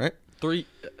 Right. 3.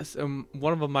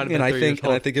 One of them might have been. And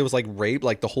I think it was like rape,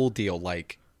 like the whole deal,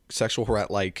 like sexual harassment,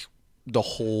 like the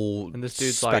whole. And this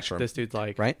dude's spectrum,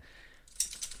 like. Right.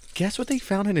 Guess what they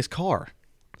found in his car?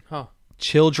 Huh.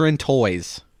 Children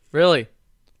toys. Really?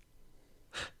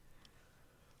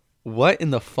 What in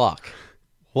the fuck?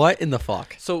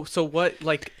 So what,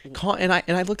 like? And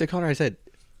I looked at Connor. I said,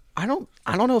 I don't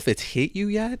know if it's hit you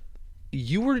yet.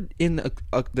 You were in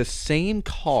the same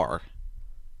car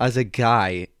as a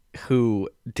guy who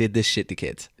did this shit to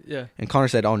kids. Yeah. And Connor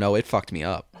said, "Oh no, it fucked me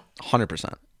up,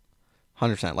 100%,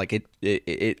 100%. Like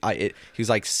he was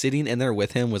like sitting in there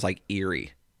with him was like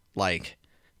eerie, like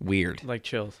weird, like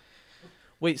chills."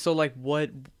 Wait, so like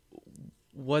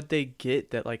what they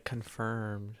get that like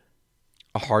confirmed?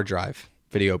 A hard drive,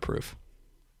 video proof.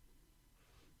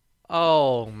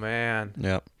 Oh man.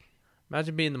 Yep.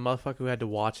 Imagine being the motherfucker who had to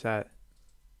watch that.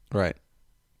 Right.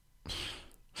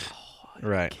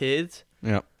 Right. Kids.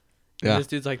 Yep. And yeah. This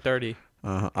dude's like 30.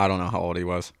 I don't know how old he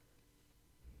was.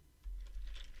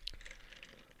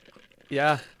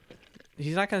 Yeah.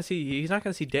 He's not gonna see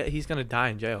death. He's gonna die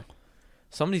in jail.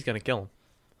 Somebody's gonna kill him.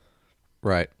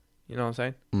 Right. You know what I'm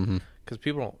saying? Mm-hmm. Because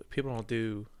people don't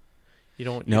do.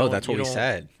 That's what we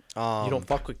said. You don't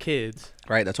fuck with kids.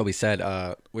 Right. That's what we said.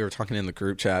 We were talking in the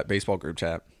group chat, baseball group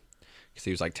chat, because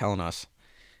he was like telling us,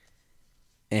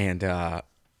 and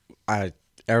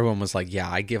everyone was like, "Yeah,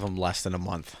 I give him less than a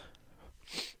month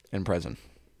in prison."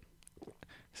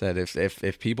 Said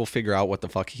if people figure out what the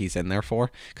fuck he's in there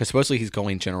for, because supposedly he's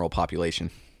going general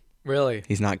population. Really?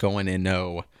 He's not going in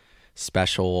no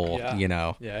special. Yeah. You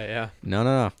know. Yeah.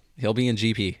 No. He'll be in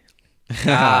GP.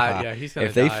 Yeah, he's gonna.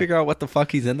 If they figure out what the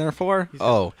fuck he's in there for,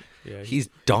 Yeah, he's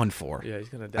done for. Yeah, he's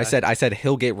gonna die. I said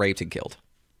he'll get raped and killed.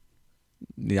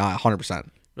 Yeah, 100%.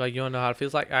 Like, you don't know how it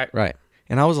feels like. Right.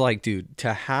 And I was like, dude,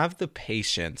 to have the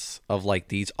patience of like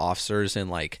these officers and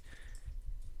like,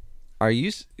 are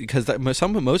you? Because most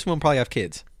of them probably have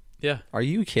kids. Yeah. Are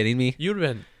you kidding me? You'd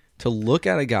have been to look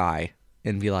at a guy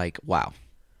and be like, wow,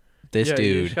 this dude.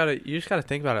 You just gotta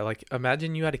think about it. Like,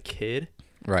 imagine you had a kid.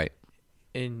 Right.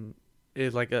 And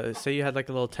it like say you had like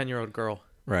a little 10-year-old girl.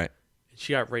 Right. And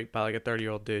she got raped by like a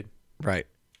 30-year-old dude. Right.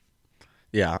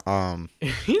 Yeah.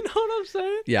 You know what I'm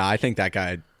saying? Yeah, I think that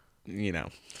guy,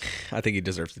 I think he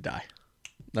deserves to die.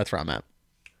 That's where I'm at.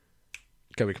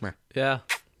 Kobe, come here. Yeah.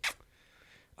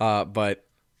 But,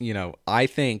 I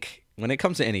think when it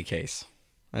comes to any case,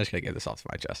 I just gotta get this off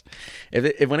my chest.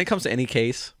 If when it comes to any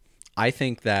case, I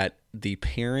think that the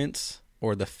parents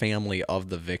or the family of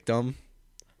the victim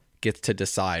gets to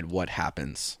decide what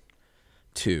happens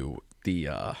to the.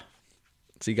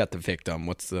 So you got the victim.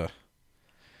 What's the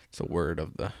word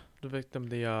of the victim?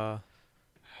 I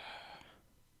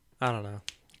don't know.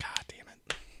 God damn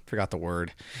it, forgot the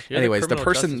word. You're Anyways, the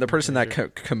person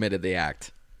that committed the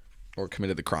act or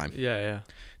committed the crime. Yeah.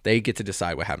 They get to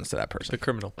decide what happens to that person. The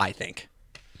criminal, I think.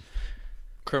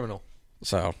 Criminal.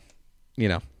 So,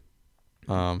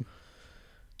 that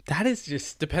is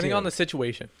just depending on the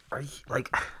situation.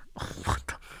 Like, what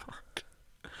the fuck?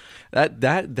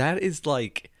 That is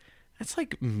like, that's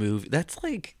like movie. That's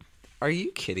like, are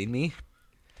you kidding me?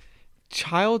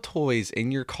 Child toys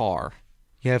in your car.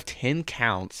 You have 10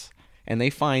 counts, and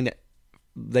they find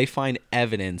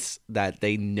evidence that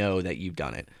they know that you've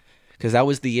done it, because that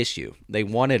was the issue. They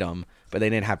wanted them, but they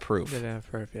didn't have proof. They didn't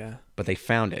have proof, yeah. But they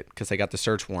found it because they got the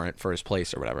search warrant for his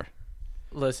place or whatever.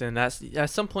 Listen, that's at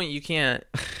some point you can't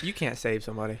save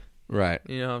somebody. Right.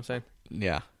 You know what I'm saying?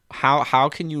 Yeah. How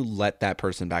can you let that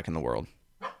person back in the world?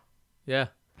 Yeah.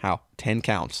 How? 10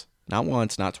 counts. Not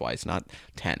once, not twice, not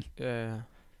 10. Yeah.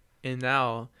 And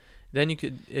now, then you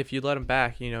could, if you let him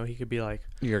back, he could be like,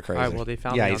 you're crazy. All right, well, they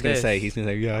found me he's gonna this. say,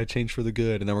 yeah, I changed for the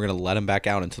good, and then we're gonna let him back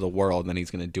out into the world, and then he's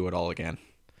gonna do it all again.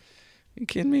 You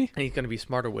kidding me? And he's gonna be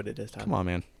smarter with it this time. Come on,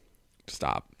 man.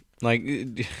 Stop. Like,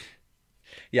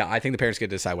 yeah, I think the parents get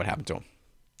to decide what happened to him.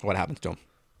 What happens to him?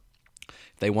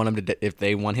 If they want him if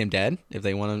they want him dead, if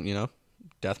they want him,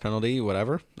 death penalty,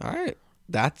 whatever. All right,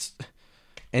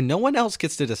 and no one else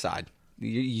gets to decide.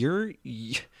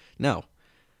 No.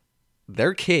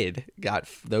 Their kid got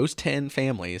those 10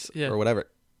 families or whatever.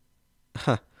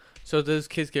 Huh. So those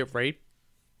kids get raped?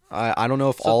 I don't know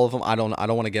if all of them. I don't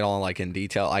want to get on like in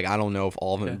detail. Like, I don't know if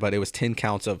all of them, but it was 10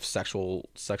 counts of sexual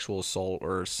assault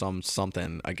or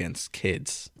something against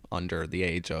kids under the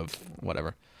age of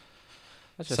whatever.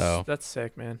 That's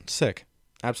sick, man. Sick,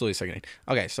 absolutely sickening.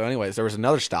 Okay, so anyways, there was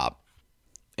another stop,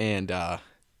 and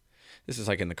this is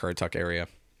like in the Currituck area.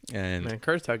 And man,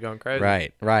 Currituck going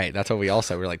crazy. Right. That's what we all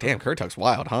said. We were like, damn, Currituck's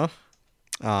wild, huh?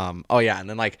 Oh yeah, and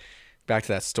then like back to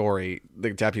that story, the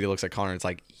deputy looks at Connor and it's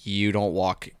like, you don't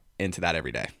walk into that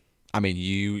every day. I mean,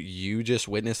 you just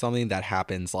witnessed something that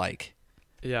happens like,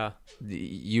 yeah,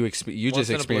 you just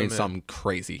experienced something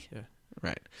crazy. Yeah.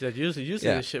 Right. Yeah, usually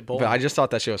this shit bold. But I just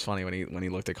thought that shit was funny when he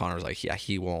looked at Connor, was like, yeah,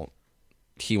 he won't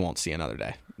see another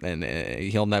day, and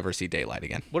he'll never see daylight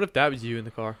again. What if that was you in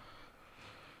the car?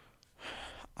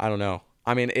 I don't know.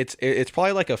 I mean, it's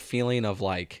probably like a feeling of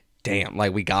like, damn,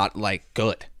 like we got like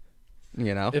good,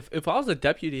 If I was a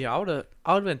deputy, I would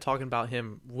have been talking about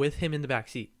him with him in the back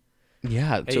seat.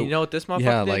 Yeah. Hey, you know what this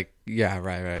motherfucker did?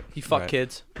 Right. He fucked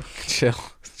kids. Chill.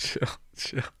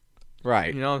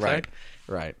 Right. You know what I'm saying?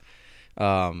 Right.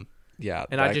 Yeah.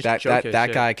 And I just joke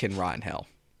that guy can rot in hell.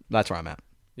 That's where I'm at.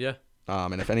 Yeah.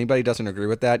 And if anybody doesn't agree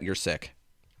with that, you're sick.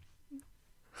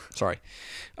 Sorry.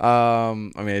 I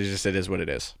mean, it is what it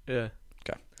is. Yeah.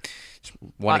 Okay.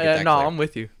 Want to get that clear. I'm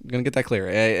with you. I'm gonna get that clear.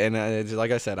 And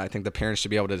like I said, I think the parents should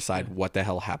be able to decide what the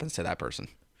hell happens to that person.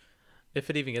 If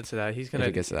it even gets to that, he's gonna. If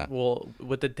it gets to that. Well,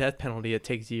 with the death penalty, it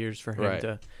takes years for him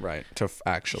to. Right. To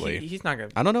actually. He's not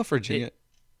gonna. I don't know if Virginia.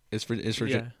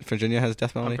 Virginia has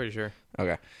death penalty? I'm pretty sure.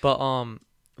 Okay. But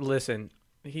listen,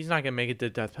 he's not gonna make it to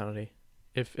death penalty.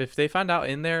 If they find out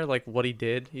in there like what he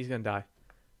did, he's gonna die.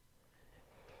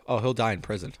 Oh, he'll die in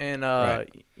prison. And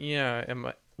yeah,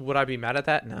 would I be mad at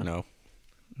that? No.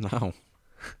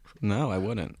 No, I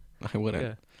wouldn't.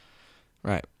 Yeah.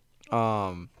 Right.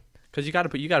 Because you gotta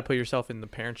put yourself in the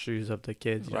parents' shoes of the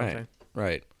kids. You know what I'm saying?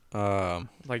 Right.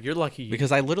 Like, you're lucky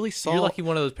because I literally saw. You're lucky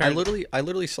one of those parents. I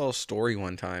literally saw a story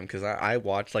one time because I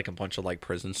watched like a bunch of like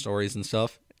prison stories and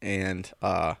stuff, and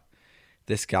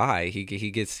this guy he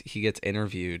gets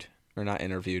interviewed, or not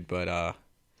interviewed, but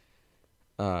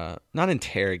not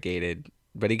interrogated,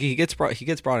 But he gets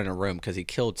brought in a room because he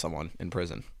killed someone in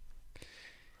prison.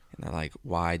 And they're like,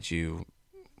 why'd you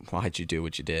do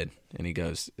what you did? And he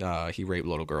goes, he raped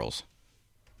little girls.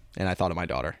 And I thought of my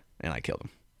daughter, and I killed him.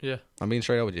 Yeah. I'm being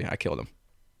straight up with you. I killed him.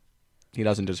 He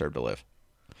doesn't deserve to live.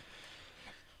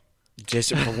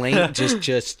 Just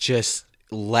just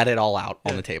let it all out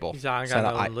on the table. He's like, I got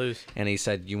nothing to lose. And he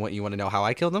said, you want to know how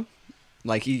I killed him?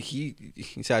 Like he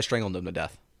said I strangled him to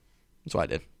death. That's what I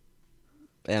did.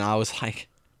 And I was like,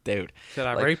 dude. Said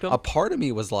I raped him? A part of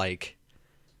me was like,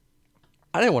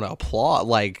 I didn't want to applaud,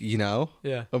 like, you know?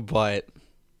 Yeah. But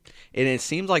it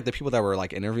seems like the people that were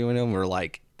like interviewing him were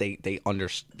like they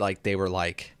were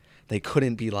like they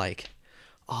couldn't be like,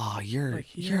 oh, you're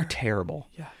terrible.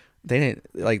 Yeah. They didn't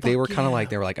like they were kind of yeah. like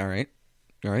they were like, all right,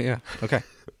 yeah, okay,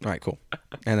 all right, cool.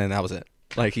 And then that was it.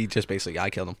 Like he just basically, I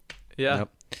killed him. Yeah. Yep.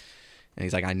 And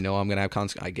he's like, I know I'm gonna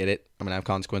have I get it. I'm gonna have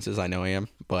consequences. I know I am,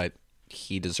 but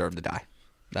he deserved to die.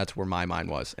 That's where my mind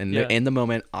was. And in the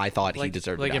moment, I thought he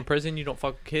deserved to die. Like in prison, you don't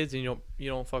fuck with kids, and you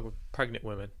don't fuck with pregnant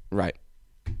women. Right.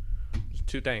 There's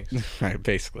two things. Right,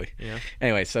 basically. Yeah.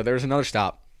 Anyway, so there's another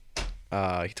stop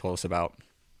he told us about.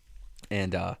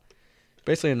 And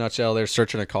basically, in a nutshell, they're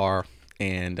searching a car,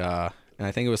 and I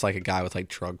think it was like a guy with like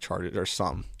drug charges or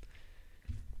something.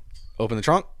 Open the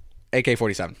trunk,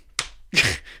 AK-47.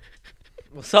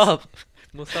 What's up?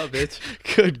 What's up, bitch?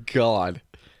 Good God.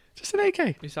 Just an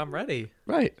AK. I'm ready.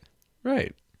 Right.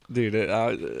 Dude. Is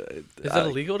it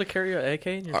illegal to carry an AK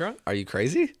in your trunk? Are you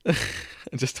crazy?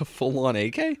 Just a full-on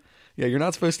AK? Yeah, you're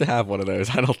not supposed to have one of those,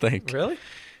 I don't think. Really?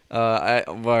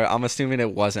 I'm assuming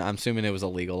it wasn't. I'm assuming it was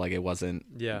illegal. Like it wasn't.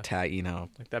 Yeah.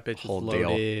 Like that bitch whole was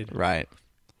loaded. Deal. Right.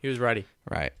 He was ready.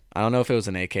 Right. I don't know if it was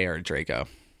an AK or a Draco.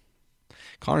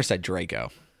 Connor said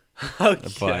Draco.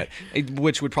 Okay.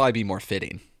 Which would probably be more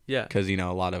fitting. Yeah. Because a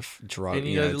lot of drug. And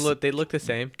they look the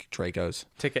same. Dracos.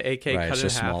 Take an AK, right, cut it's it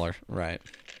just in half. smaller. Right.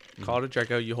 Call it a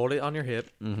Draco. You hold it on your hip.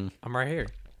 Mm-hmm. I'm right here.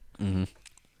 Mm-hmm.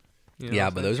 You know yeah,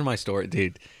 but those are my stories,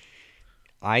 dude.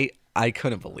 I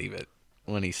couldn't believe it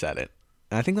when he said it.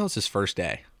 And I think that was his first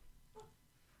day.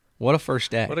 What a first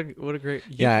day. What a great.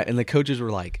 Yeah, and the coaches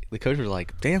were like,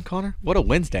 damn, Connor, what a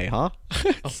Wednesday, huh?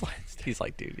 He's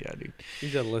like, dude, yeah, dude. You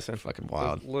just listen. Fucking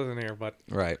wild. Listen here, bud.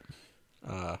 Right.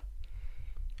 I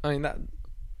mean, that.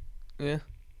 Yeah.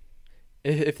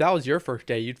 If that was your first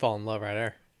day, you'd fall in love right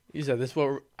there. You said, this is what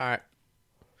all right.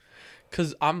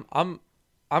 Cause I'm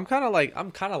kind of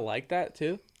like that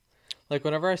too. Like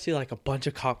whenever I see like a bunch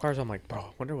of cop cars, I'm like, bro, I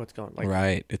wonder what's going on. Like,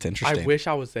 right. It's interesting. I wish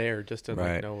I was there just to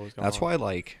right. like know what was going on. That's why,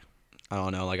 like, I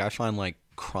don't know. Like, I find like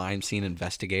crime scene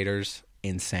investigators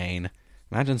insane.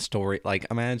 Imagine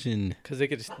because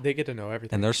they get to know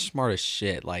everything, and they're smart as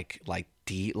shit. Like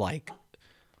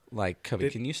Kobe,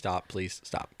 can you stop, please?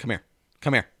 Stop. Come here.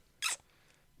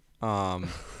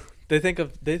 They think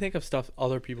of stuff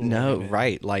other people. No,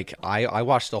 right. Like I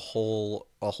watched a whole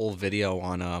video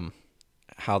on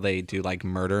how they do like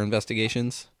murder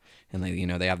investigations, and they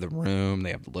they have the room,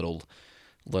 they have little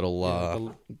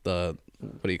the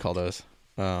what do you call those?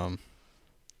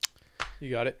 You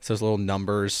got it. So those little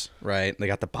numbers, right? They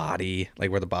got the body,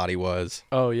 like where the body was.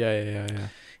 Oh yeah.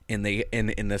 And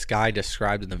this guy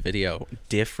described in the video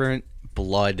different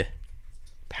blood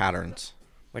patterns.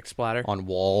 Like splatter on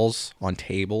walls, on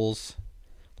tables,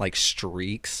 like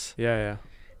streaks. Yeah.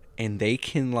 And they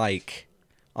can like,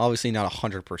 obviously not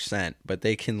 100%, but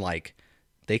they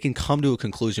can come to a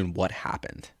conclusion what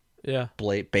happened. Yeah.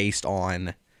 Based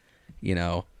on,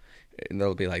 and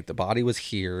they'll be like the body was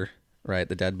here, right?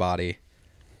 The dead body,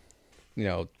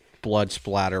 blood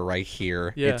splatter right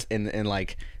here. Yeah. It's and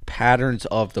like patterns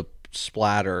of the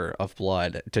splatter of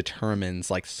blood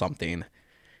determines like something,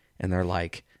 and they're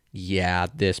like, yeah,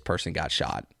 this person got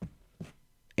shot,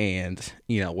 and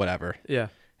whatever. Yeah.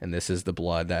 And this is the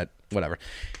blood that whatever.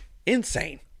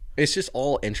 Insane. It's just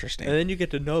all interesting. And then you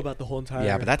get to know about the whole entire.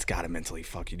 Yeah, but that's gotta mentally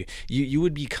fuck you. You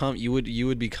would become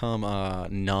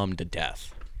numb to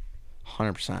death.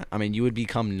 100%. I mean, you would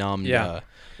become numb. Yeah.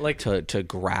 To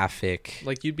graphic.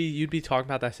 Like you'd be talking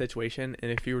about that situation, and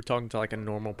if you were talking to like a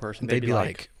normal person, they'd be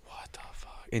like, "What the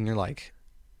fuck?" And you're like,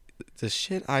 "The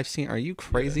shit I've seen. Are you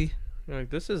crazy?" Yeah. You're like,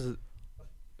 this is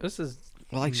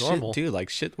well, like normal. Shit, dude. Like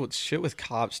shit with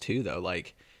cops too, though.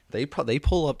 Like they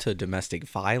pull up to domestic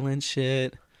violence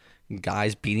shit,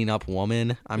 guys beating up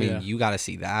women. I mean, you got to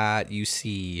see that. You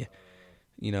see,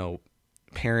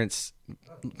 parents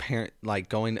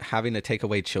like having to take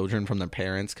away children from their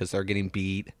parents because they're getting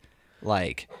beat,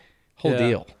 like whole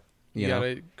deal. You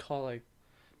gotta call like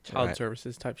child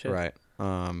services type shit. Right.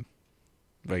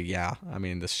 But yeah, I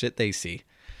mean the shit they see.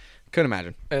 Couldn't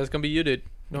imagine. Hey, it's gonna be you, dude.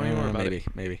 Don't even worry about it.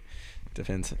 Maybe.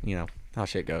 Depends, how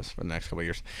shit goes for the next couple of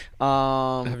years.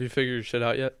 Have you figured your shit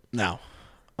out yet? No.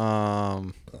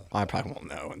 I probably won't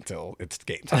know until it's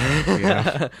game time. You know?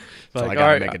 So Like, I gotta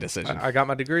alright, make a decision. I got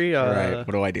my degree. Right.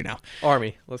 What do I do now?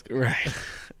 Army. Let's go. Right.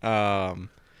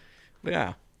 But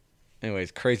yeah.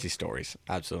 Anyways, crazy stories.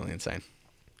 Absolutely insane.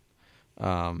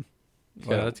 Yeah,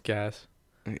 that's gas.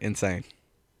 Insane.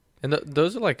 And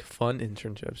those are like fun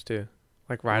internships too,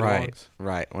 like ride-alongs.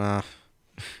 Right. Well,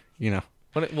 you know.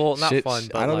 Well, not shit, fun.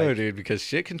 But I don't like, know, dude, because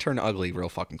shit can turn ugly real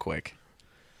fucking quick.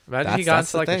 Imagine he got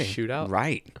into like a shootout.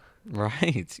 Right.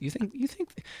 You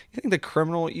think the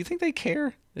criminal? You think they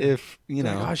care if you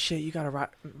know? Like, oh shit, you got to ride.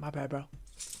 My bad, bro.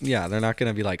 Yeah, they're not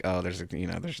gonna be like, oh, there's a dude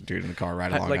in the car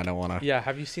right along. Like, I don't want to. Yeah,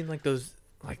 have you seen like those?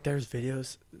 Like, there's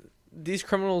videos. These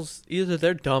criminals, either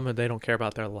they're dumb or they don't care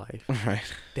about their life. Right.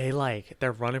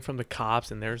 They're running from the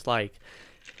cops, and there's like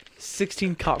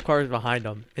 16 cop cars behind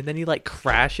them, and then he like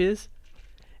crashes,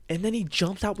 and then he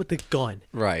jumps out with the gun.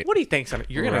 Right. What do you think?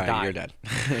 You're gonna die. You're dead.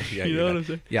 Yeah, You you're know dead. what I'm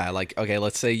saying? Yeah, like okay,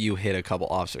 let's say you hit a couple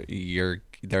officers.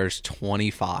 There's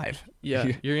 25.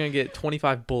 Yeah, you're gonna get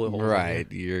 25 bullet holes. in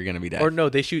Right. you. You're gonna be dead. Or no,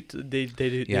 they shoot. They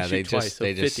yeah, shoot twice, so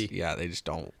 50. yeah, they just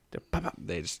don't. Pop, pop.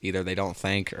 They just either they don't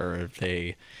think or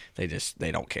they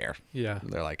don't care. Yeah.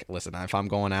 They're like, listen, if I'm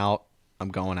going out, I'm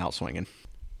going out swinging.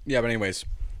 Yeah, but anyways,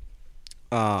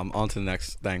 on to the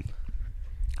next thing.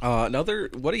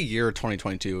 What a year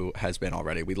 2022 has been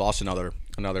already. We lost another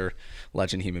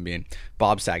legend human being,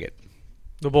 Bob Saget,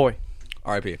 The boy.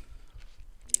 R.I.P.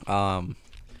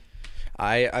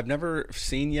 I've never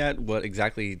seen yet what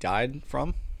exactly he died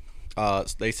from.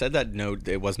 They said that no,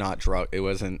 it was not drug. It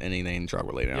wasn't anything drug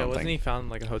related. Yeah, wasn't he found in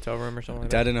like a hotel room or something like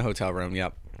Dead in a hotel room.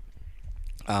 Yep.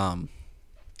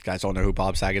 Guys don't know who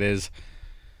Bob Saget is.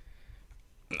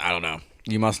 I don't know.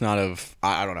 You must not have.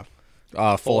 I don't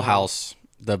know. Full House.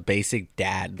 The basic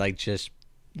dad, like just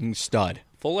stud. that?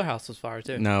 Fuller House was fire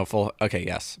too. No, full. Okay,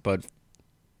 yes, but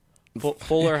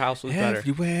Fuller House was better.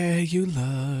 everywhere you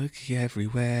look,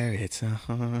 everywhere it's a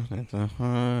heart, it's a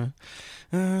heart.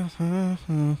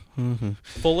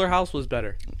 Fuller House was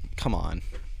better. Come on.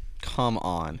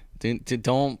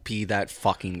 Don't be that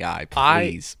fucking guy,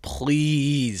 please.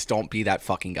 Please don't be that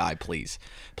fucking guy, please.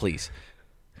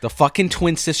 The fucking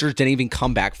twin sisters didn't even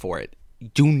come back for it.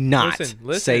 Do not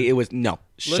Listen. say it was no.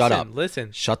 Shut up.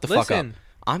 Listen. Shut the fuck up.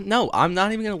 I'm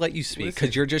not even gonna let you speak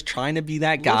because you're just trying to be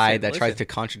that guy that tries to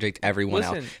contradict everyone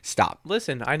else. Stop.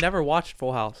 Listen, I never watched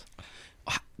Full House.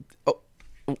 Oh.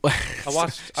 I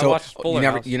watched Fuller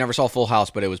House. You never saw Full House,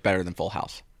 but it was better than Full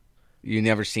House. You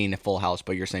never seen a Full House,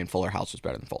 but you're saying Fuller House was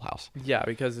better than Full House. Yeah,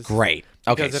 because it's Great.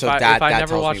 Okay, because so if that I that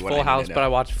never tells watched me what Full I need House, to but know. I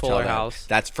watched Tell Fuller that. House.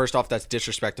 That's first off. That's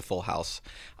disrespect to Full House.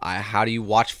 How do you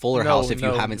watch Fuller House if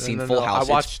you haven't seen Full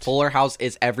House? Fuller House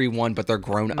is everyone, but they're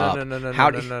grown up.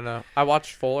 No. I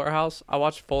watched Fuller House.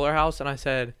 And I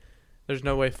said, "There's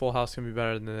no way Full House can be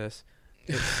better than this."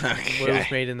 It's Okay. It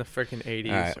was made in the freaking 80s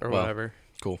Alright, or well, whatever.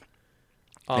 Cool.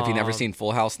 If you've never seen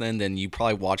Full House, then you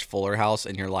probably watch Fuller House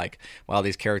and you're like, "Wow,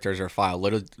 these characters are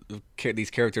fired." These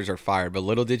characters are fired, but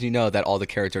little did you know that all the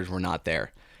characters were not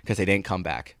there because they didn't come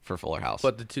back for Fuller House.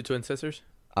 But the two twin sisters?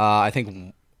 I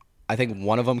think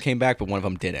one of them came back, but one of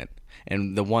them didn't,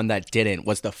 and the one that didn't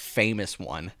was the famous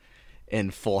one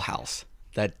in Full House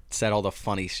that said all the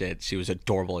funny shit. She was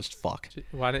adorable as fuck.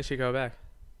 Why didn't she go back?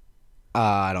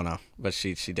 I don't know, but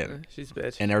she didn't, She's a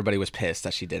bitch. and everybody was pissed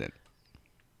that she didn't.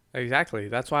 Exactly.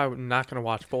 That's why I'm not gonna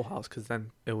watch Full House because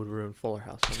then it would ruin Fuller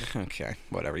House for me. Okay,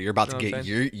 whatever. You're about to Know what I'm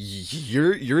get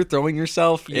you're throwing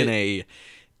yourself in a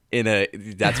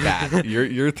that's bad.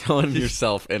 You're throwing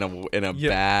yourself in a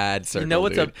bad circle. You know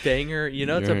what's dude. a banger? You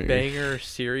know it's You're- a banger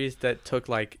series that took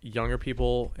like younger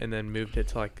people and then moved it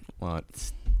to like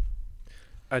What?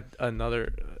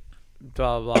 another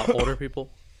blah blah older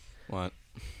people. What?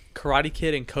 Karate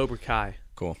Kid and Cobra Kai.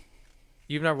 Cool.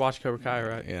 You've never watched Cobra Kai,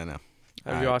 right? Yeah, no.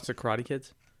 Have you watched the Karate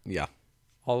Kids? Yeah.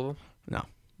 All of them? No,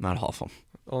 not all of them.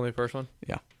 Only the first one?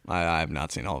 Yeah, I have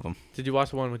not seen all of them. Did you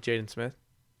watch the one with Jaden Smith?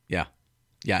 Yeah.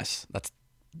 Yes, that's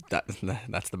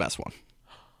the best one.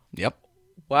 Yep.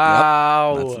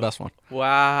 Wow. That's the best one.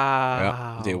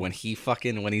 Wow. Yep. Dude, when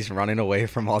he's running away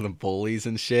from all the bullies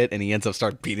and shit, and he ends up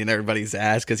start beating everybody's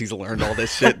ass because he's learned all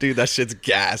this shit, dude. That shit's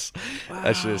gas. Wow.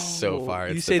 That shit is so fire.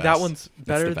 You It's say the that best. one's It's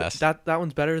better? the best. That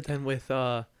one's better than with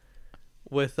Ralph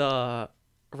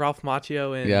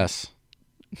Macchio and Yes.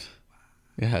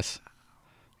 That's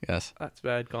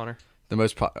bad, Connor. The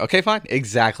most okay, fine.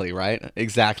 Exactly, right?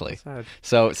 Exactly. Sad.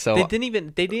 So They didn't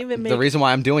even make the reason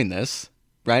why I'm doing this,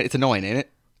 right? It's annoying, ain't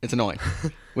it? It's annoying.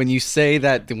 When you say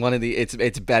that one of the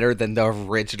it's better than the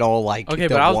original, like Okay, the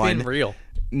but I was one. being real.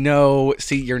 No,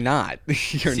 see, you're not.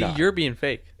 You're See, not. you're being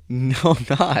fake. No, I'm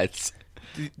not.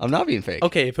 I'm not being fake.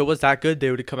 Okay, if it was that good, they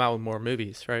would have come out with more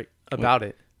movies, right? About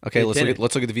it. Okay, They let's didn't.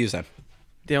 look at the views then.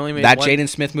 They only made That one, Jaden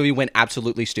Smith movie went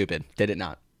absolutely stupid. Did it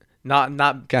not? not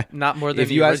Okay. not more than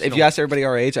If you ask original. everybody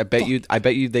our age, I bet you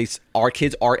our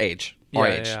kids our age,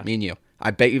 Yeah. me and you. I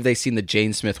bet you they've seen the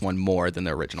Jaden Smith one more than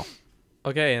the original.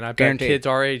 Okay, and I bet Guaranteed. kids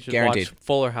our age would Guaranteed. watch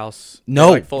Fuller House. They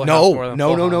No, like Fuller House more than no,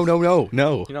 Full House.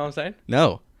 no. You know what I'm saying?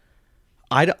 No.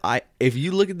 If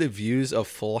you look at the views of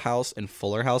Full House and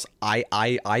Fuller House,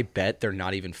 I bet they're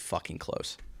not even fucking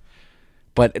close.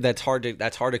 But that's hard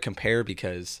to compare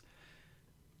because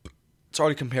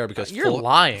You're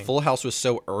lying. Full House was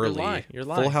so early. You're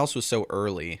lying. Full House was so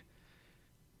early,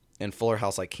 and Fuller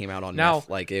House like came out on Now,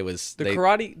 like it was The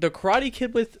Karate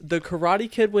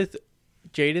Kid with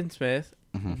Jaden Smith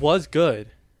Mm-hmm. was good.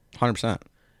 100%.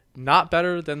 Not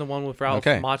better than the one with Ralph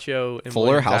Okay. Macchio and Fuller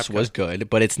William House Zabka. was good,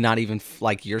 but it's not even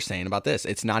like you're saying about this.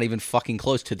 It's not even fucking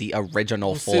close to the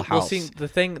original Full Well, House. see, the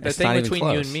thing It's not even between you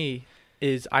close. and me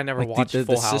is I never Like watched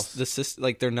Full House.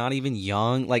 like they're not even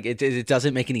young. Like it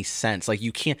doesn't make any sense. Like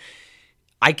you can't.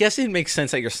 I guess it makes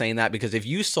sense that you're saying that because if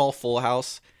you saw Full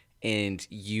House and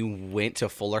you went to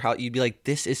Fuller House, you'd be like,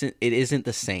 It isn't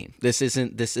the same. This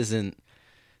isn't the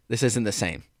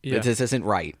same. Yeah. This isn't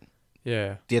right.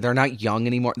 Yeah. Yeah, they're not young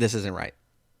anymore. This isn't right.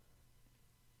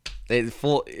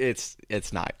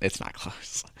 It's not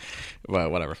close. Well,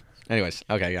 whatever. Anyways,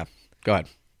 okay, yeah. Go ahead.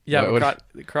 Yeah, What-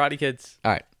 but Karate Kid's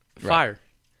All right. fire.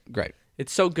 Great.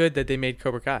 It's so good that they made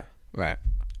Cobra Kai. Right.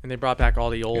 And they brought back all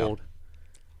the old,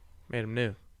 made them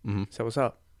new. Mhm. So what's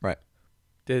up? Right.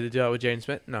 Did they do that with Jaden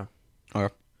Smith? No,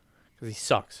 Okay. because he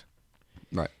sucks.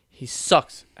 Right. He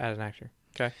sucks as an actor.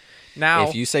 Okay. Now,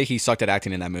 If you say he sucked at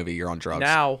acting in that movie, you're on drugs.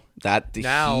 now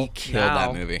He killed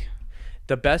that movie.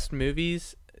 the best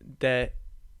movies that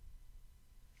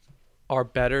are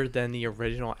better than the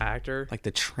original actor, Like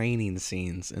the training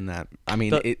scenes in that. I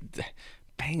mean, The-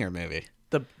 banger movie.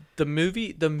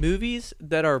 the movies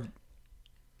that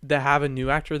have a new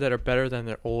actor that are better than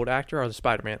their old actor are the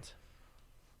Spider-Mans.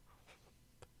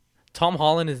 Tom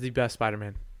Holland is the best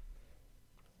Spider-Man.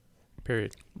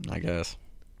 Period. I guess.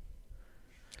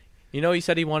 You know, he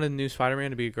said he wanted the new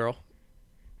Spider-Man to be a girl.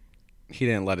 He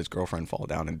didn't let his girlfriend fall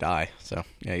down and die. So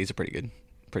yeah, he's a pretty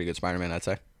good Spider-Man, I'd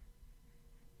say.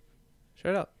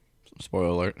 Straight up. Spoiler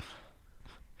alert.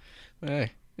 But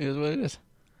hey, it is what it is.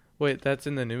 Wait, that's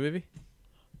in the new movie?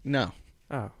 No.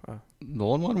 Oh. The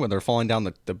one where they're falling down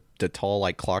the tall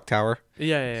like clock tower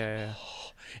Yeah.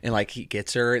 and like he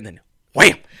gets her and then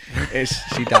wham, and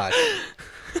she died.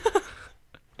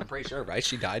 I'm pretty sure, right?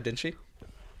 She died, didn't she?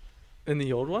 In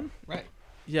the old one? Right.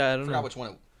 Yeah, I I don't forgot know. which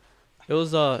one. It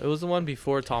was the one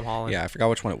before Tom Holland. Yeah, I forgot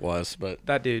which one it was, but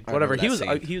That dude. I Whatever. remember He that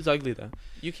was scene. he was ugly though.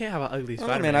 You can't have an ugly oh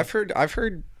Spider-Man. man, I've heard. I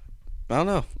don't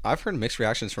know. I've heard mixed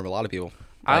reactions from a lot of people.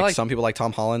 I like- some people like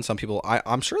Tom Holland. Some people,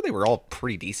 I'm sure they were all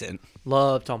pretty decent.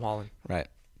 Love Tom Holland. Right.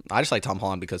 I just like Tom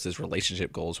Holland because his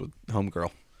relationship goals with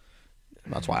Homegirl.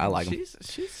 That's why I like him.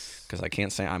 She's Because I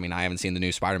can't say. I mean, I haven't seen the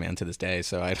new Spider-Man to this day,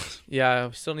 so I. yeah.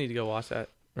 We still need to go watch that.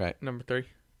 Right. Number 3.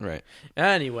 Right.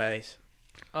 Anyways,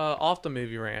 off the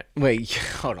movie rant. Wait.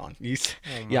 Hold on. Oh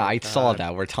yeah, my I saw God.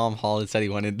 that where Tom Holland said he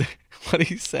wanted. What did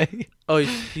he say? Oh, he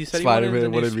said he Spider-Man wanted the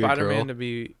new wanted to be a girl. Spider-Man to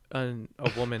be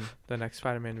a woman. The next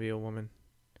Spider-Man to be a woman.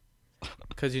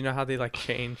 Because you know how they like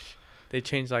change. They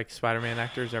change like Spider-Man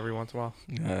actors every once in a while.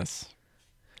 Yes.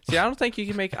 See, I don't think you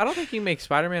can make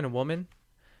Spider-Man a woman.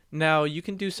 Now you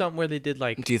can do something where they did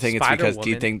like. Do you think it's because? Do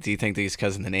you Spider-Woman. think it's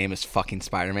because the name is fucking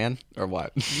Spider-Man or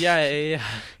what? Yeah.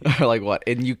 Or like what?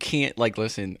 And you can't like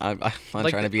listen. I'm not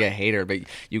Like trying the- to be a hater, but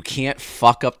you can't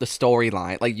fuck up the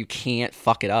storyline. Like you can't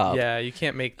fuck it up. Yeah, you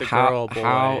can't make the girl a boy.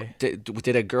 How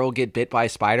did a girl get bit by a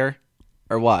spider,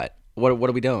 or what? What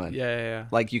are we doing? Yeah.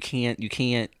 Like you can't.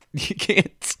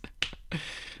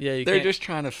 Yeah, you They're can't. just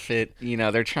trying to fit.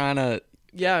 They're trying to.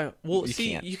 Yeah, well, You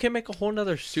see, can't. you can make a whole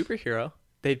nother superhero.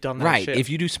 They've done that Right. shit. If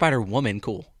you do Spider-Woman,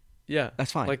 cool. yeah,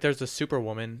 that's fine. Like there's a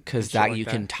Superwoman. Because and shit that like you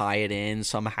can tie it in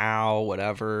somehow,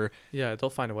 whatever. Yeah, they'll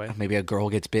find a way. Maybe a girl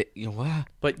gets bit. What?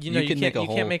 But you know, you can can't make a you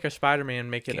whole- can't make a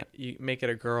Spider-Man Can't. you make it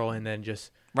a girl and then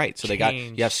just Right. So you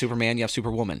change. have Superman, you have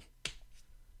Superwoman.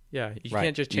 yeah, you Right.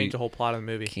 can't just change You- the whole plot of the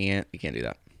movie. You can't do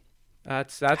that.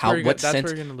 That's How? where you're, What that's sense?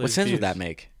 where you're gonna lose. What sense views. would that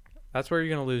make? That's where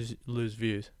you're gonna lose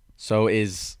views. So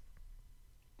is.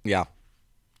 Yeah.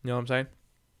 You know what I'm saying?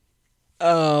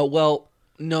 Well,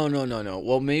 no.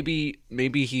 Well, maybe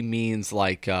he means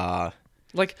like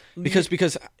Like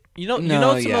because you know No,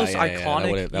 what's the yeah, most yeah, yeah, that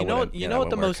iconic. wouldn't- that You know wouldn't- yeah, you that know what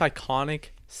the wouldn't most iconic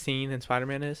scene in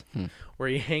Spider-Man is, where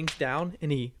he hangs down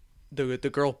and the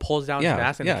girl pulls down his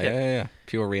mask and the kid. yeah.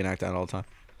 People reenact that all the time.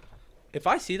 If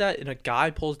I see that and a guy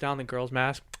pulls down the girl's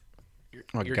mask,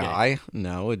 A you're gay. guy?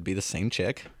 No, it'd be the same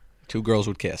chick. Two girls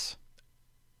would kiss.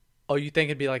 Oh, you think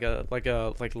it'd be like a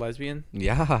lesbian?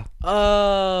 Yeah.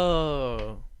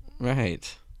 Oh.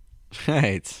 Right.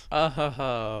 Right.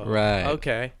 Oh. Right.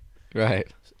 Okay. Right.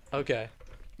 Okay.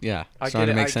 Yeah. I Starting get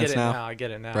it. to make I sense get it now? now. I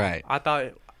get it now. Right. I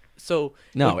thought so.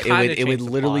 No, it kinda would change the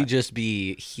literally plot. just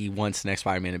be he wants the next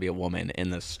Spider-Man to be a woman,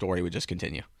 and the story would just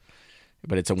continue.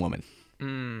 But it's a woman.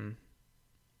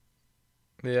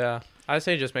 Yeah, I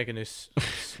say just make a new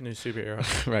new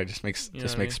superhero. Right. Just makes You know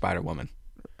what I mean? Spider-Woman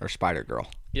or Spider-Girl.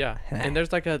 Yeah, and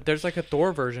there's like a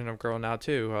Thor version of girl now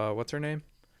too. What's her name?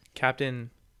 Captain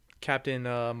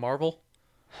Marvel,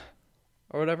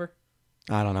 or whatever.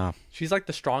 I don't know. She's like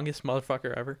the strongest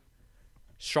motherfucker ever.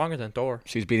 Stronger than Thor.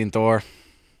 She's beating Thor.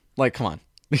 Like, come on.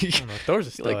 I don't know. Thor's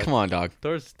a stud. Like, come on, dog.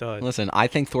 Thor's a stud. Listen, I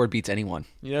think Thor beats anyone.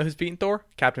 You know who's beating Thor?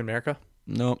 Captain America.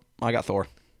 Nope. I got Thor.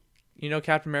 You know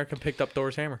Captain America picked up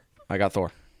Thor's hammer. I got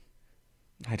Thor.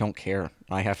 I don't care.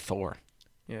 I have Thor.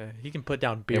 Yeah, he can put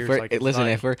down beers If we're like it's listen,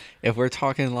 nothing. if we're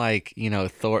talking like, you know,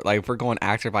 Thor, like if we're going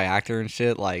actor by actor and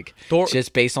shit, like Thor-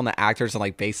 just based on the actors and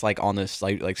like based like on this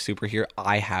like superhero,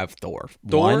 I have Thor.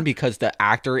 Thor? One, because the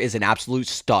actor is an absolute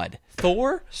stud.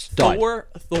 Thor, Stud. Thor,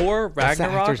 What's the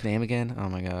Ragnarok. actor's name again? Oh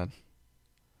my god.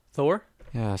 Thor.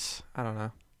 Yes. I don't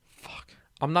know. Fuck.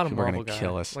 I'm not a People are Marvel gonna guy.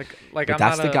 kill us. Like But I'm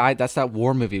that's not the a, guy. That's that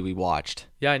war movie we watched.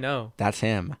 Yeah, I know. That's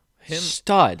him. Him-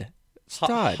 Stud.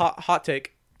 Stud. Hot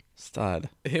take. Stud.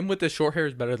 Him with the short hair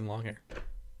is better than long hair.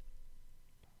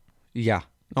 Yeah.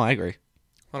 No, I agree.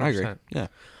 100%. I agree. Yeah.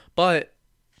 But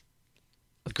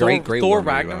Great Thor war movie,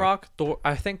 though. Ragnarok.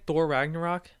 I think Thor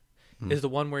Ragnarok Hmm. is the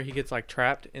one where he gets like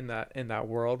trapped in that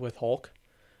world with Hulk.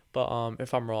 But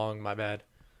if I'm wrong, my bad.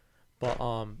 But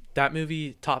that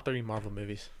movie, top 3 Marvel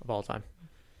movies of all time.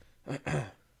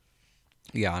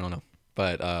 Yeah, I don't know.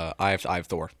 But I have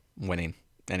Thor winning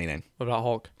anything. What about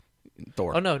Hulk?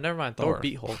 Thor. Oh no, never mind. Thor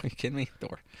beat Hulk. Are you kidding me?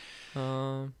 Thor.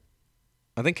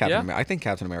 I think Yeah. I think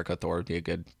Captain America Thor would be a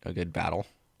good battle.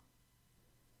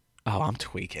 Oh, I'm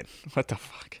tweaking. What the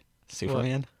fuck?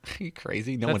 Superman? Are you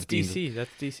crazy? No That's one's beating. DC. That's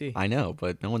DC. I know,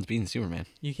 but no one's beating Superman.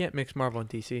 You can't mix Marvel and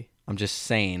DC. I'm just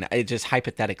saying. It just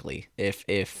hypothetically, if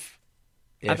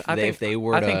I they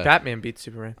were I to, think Batman beats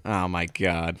Superman. oh my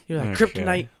god. You're like Okay.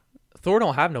 Kryptonite. Thor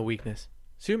don't have no weakness.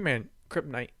 Superman,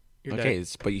 Kryptonite. You're Okay, dead.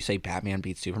 but you say Batman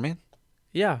beats Superman?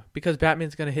 Yeah, because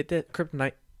Batman's gonna hit that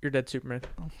Kryptonite. You're dead, Superman.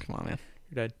 Oh, come on, man.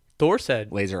 You're dead. Thor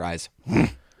said, Laser eyes.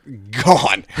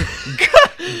 Gone.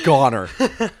 Goner.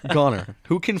 Goner.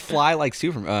 Who can fly like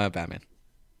Superman? Batman.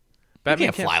 Batman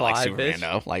You can't fly like fly, Superman, bitch.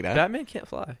 no, like that. Batman can't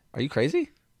fly. Are you crazy?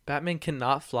 Batman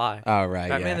cannot fly. Oh right,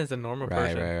 Batman yeah. is a normal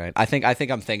right, person. right. I think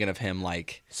I'm thinking of him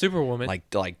like Superwoman.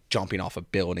 jumping off a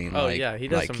building. Oh, like, yeah, he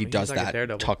does like some- he he's does like a that.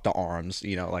 daredevil. Tuck the arms,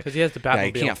 you know, like because he has the yeah,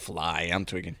 Batmobile. he can't fly. I'm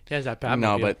tweaking. He has that Batmobile.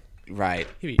 No, but right,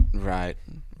 he beat. right.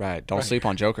 Don't sleep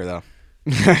on Joker though.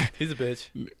 He's a bitch.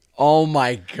 Oh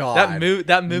my god.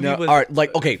 That movie No, was. all right,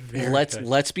 like okay, very good.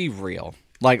 let's be real.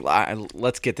 Like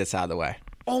let's get this out of the way.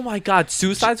 Oh my god,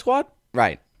 Suicide Squad.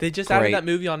 Right. They just Great. added that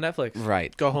movie on Netflix.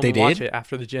 Right. Go home They and watch did? it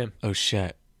after the gym. Oh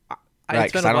shit. It's Right, been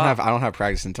because a I while. don't have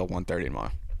practice until 1:30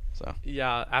 tomorrow. So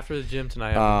Yeah, after the gym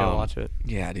tonight, I'm gonna watch it.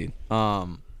 yeah, dude.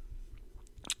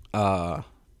 What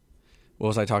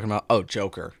was I talking about? Oh,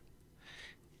 Joker.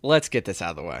 Let's get this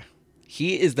out of the way.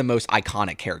 He is the most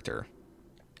iconic character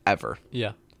ever.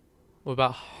 Yeah. What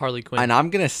about Harley Quinn? And I'm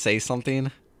going to say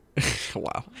something.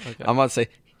 Wow. Okay. I'm about to say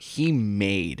he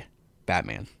made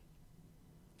Batman.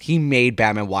 He made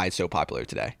Batman why it's so popular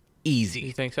today. Easy.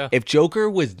 You think so? If Joker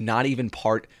was not even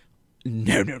part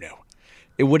no.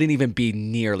 It wouldn't even be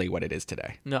nearly what it is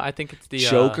today. No, I think it's the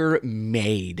Joker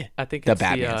made I think the it's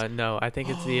Batman. no, I think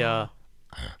it's the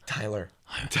Tyler,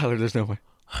 there's no way.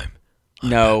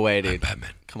 No way, dude.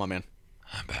 Batman. Come on, man.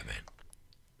 I'm Batman.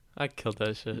 I killed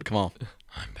that shit. Come on.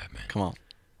 I'm Batman. Come on.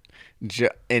 Dude,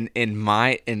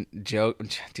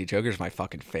 Joker's my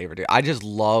fucking favorite, dude. I just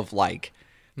love like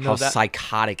No, how that-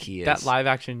 psychotic he is. That live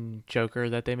action Joker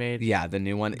that they made. Yeah, the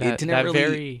new one. It That- didn't that really.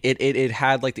 very- It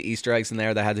had like the Easter eggs in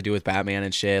there that had to do with Batman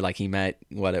and shit. Like he met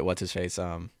what's his face,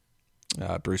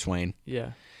 Bruce Wayne.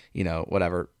 Yeah. You know,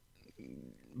 whatever.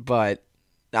 But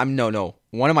no.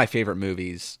 One of my favorite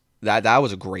movies. That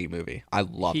was a great movie. I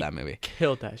love He that movie.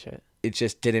 Killed that shit. It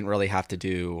just didn't really have to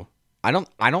do. I don't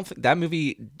think that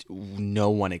movie.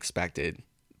 No one expected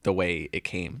the way it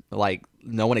came. Like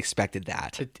no one expected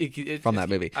that from that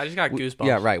movie. I just got goosebumps.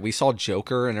 Yeah, right. We saw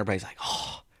Joker, and everybody's like,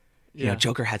 "Oh, you know, Yeah.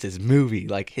 Joker has his movie,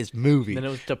 like his movie." Then it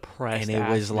was depressed. and it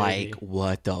was ass like, movie.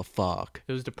 "What the fuck?"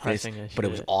 It was depressing This- as but it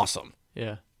was shit. awesome.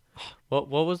 Yeah. What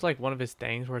was like one of his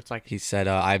things where it's like He said,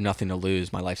 "I have nothing to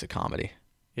lose. My life's a comedy."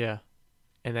 yeah.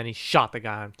 and then he shot the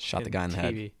guy. Shot the guy in the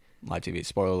head. TV. Live TV.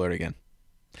 Spoiler alert again.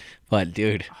 But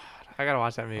dude, I gotta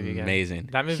watch that movie again. amazing.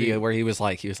 That movie where he was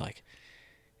like,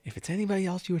 if it's anybody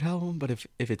else, you would help him, but if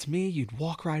it's me, you'd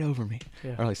walk right over me,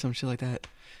 or like some shit like that.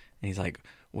 And he's like,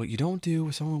 what you don't do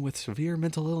with someone with severe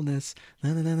mental illness,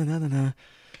 na na na na na na.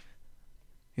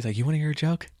 He's like, you want to hear a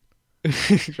joke?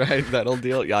 Right, that old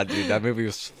deal. Yeah, dude, that movie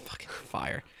was fucking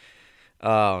fire.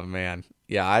 Oh man,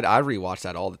 yeah, I'd rewatch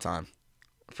that all the time,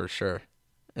 for sure.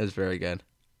 It was very good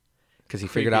because he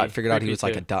figured out he was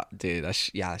like too. dude. That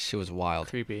shit was wild.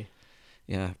 Creepy.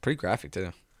 Yeah, pretty graphic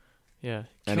too. Yeah.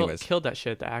 Anyways. Killed that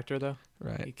shit. The actor though. He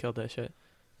Right. killed that shit.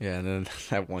 Yeah, and then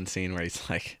that one scene where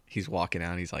he's walking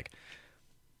out and he's like,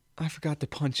 I forgot to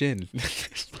punch in.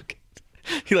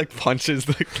 He like punches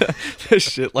the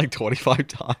shit like 25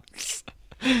 times.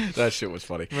 That shit was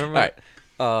funny. Remember?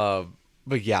 All right.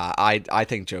 But yeah, I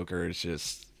think Joker is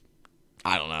just,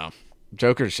 I don't know.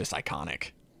 Joker's just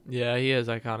iconic. Yeah, he is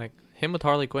iconic. Him with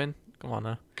Harley Quinn. Come on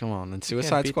now. Come on, and can't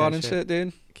Suicide beat Squad that and shit. shit,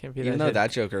 dude. Can't be Even that though shit.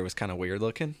 that Joker was kind of weird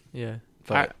looking. Yeah.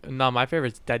 But No, my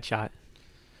favorite's Deadshot.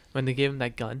 When they gave him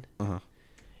that gun, uh-huh.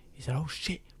 he said, "Oh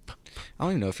shit." I don't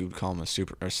even know if you would call him a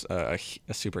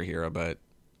superhero, but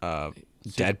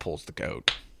Deadpool's the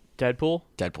goat. Deadpool.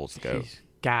 Deadpool's the goat. He's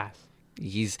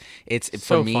gas. It's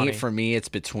So for me. funny. For me, it's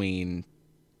between,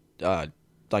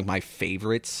 like my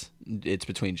favorites. It's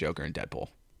between Joker and Deadpool.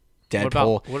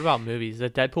 Deadpool, What about movies? The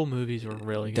Deadpool movies were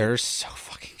really good. they're so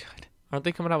fucking good. Aren't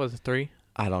they coming out with a 3?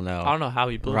 I don't know. I don't know how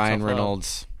he blew Ryan himself up.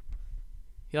 Reynolds.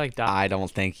 He like died. I don't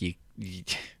think he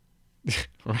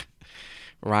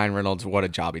Ryan Reynolds. What a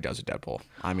job he does with Deadpool.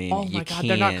 I mean, Oh you my god, can't.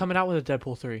 they're not coming out with a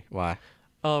Deadpool 3. Why?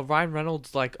 Ryan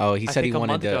Reynolds he I said he think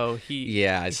wanted a month to. ago,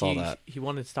 yeah, I saw that. He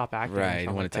wanted to stop acting. or Right. something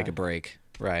Want like to take that. a break.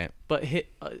 Right. But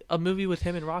a movie with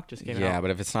him and Rock just came out. Yeah, but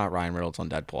if it's not Ryan Reynolds on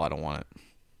Deadpool, I don't want it.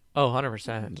 Oh,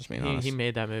 100%. Just being He honest.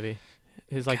 made that movie.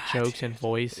 His jokes and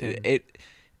voice and It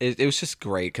was just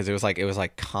great because it was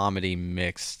like comedy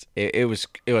mixed. It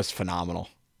was phenomenal,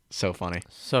 so funny.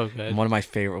 so good. And one of my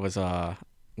favorite was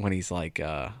when he's like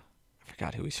I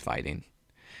forgot who he's fighting,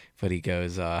 but he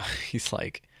goes he's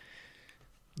like,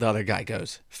 the other guy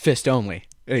goes fist only,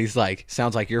 and he's like,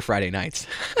 sounds like your Friday nights,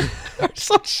 or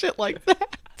some shit like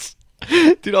that.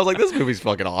 Dude, I was like, this movie's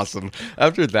fucking awesome.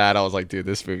 After that, I was like, dude,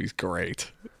 this movie's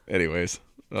great. Anyways,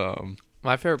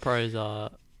 My favorite part is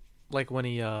when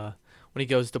he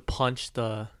goes to punch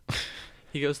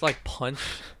he goes to punch.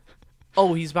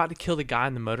 Oh, he's about to kill the guy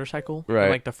on the motorcycle. Right.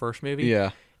 In, the first movie.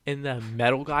 yeah. And the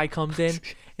metal guy comes in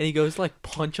and he goes to,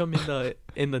 punch him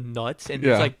in the nuts and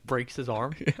Yeah. he breaks his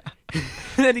arm. Yeah.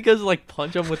 And then he goes to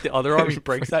punch him with the other arm. He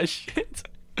breaks that shit.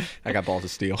 I got balls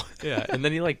of steel. Yeah. And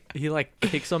then he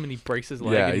kicks him and he breaks his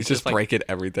leg. Yeah, and he's just breaking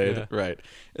everything. Yeah. Right.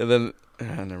 And then,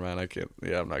 never mind, I can't.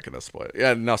 Yeah, I'm not going to spoil it.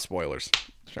 Yeah, no spoilers.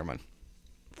 Never mind.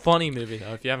 Funny movie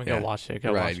though. If you haven't Yeah. go watch it,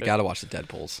 go Right, watch you it. got to watch the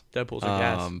Deadpools. Deadpool's are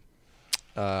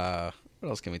gas. What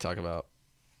else can we talk about?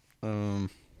 You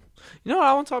know what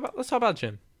I want to talk about? Let's talk about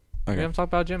gym. We Okay. haven't talked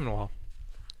about gym in a while.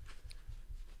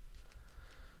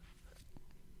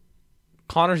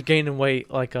 Connor's gaining weight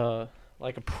like a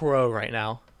pro right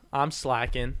now. I'm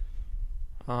slacking.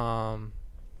 I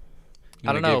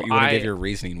don't know. You want to give your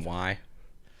reasoning why?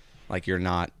 Like you're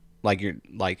not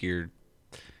you're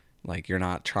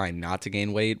not trying not to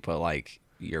gain weight, but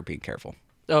you're being careful.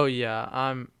 Oh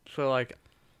yeah.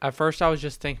 At first I was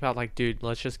just thinking about dude,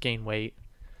 let's just gain weight.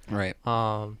 Right.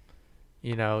 Try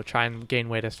and gain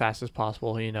weight as fast as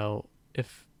possible.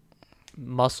 If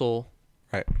muscle,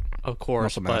 Right. of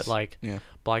course, Muscle but mass. Yeah.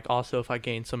 also if I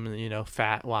gain some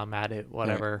fat while I'm at it,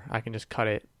 whatever, I can just cut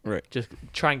it. Right. Just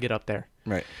try and get up there.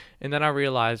 Right. And then I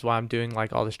realized while I'm doing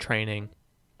all this training,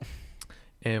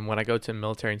 and when I go to the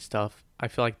military and stuff, I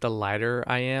feel like the lighter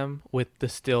I am with the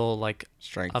still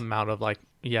Strength. amount of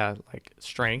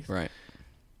strength, Right.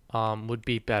 would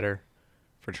be better.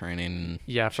 For training.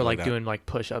 Yeah, for Shit like that. doing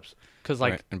push-ups, because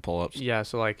Right. And pull ups. yeah,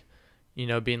 so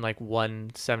being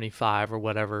 175 or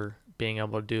whatever, being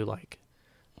able to do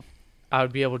I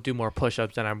would be able to do more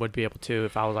push-ups than I would be able to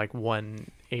if I was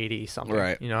 180 something.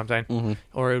 Right. You know what I'm saying? Mm-hmm.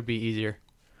 Or it would be easier.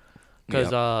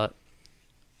 Because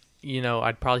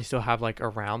I'd probably still have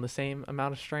around the same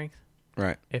amount of strength,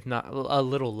 Right. if not a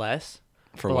little less.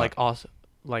 For but what? also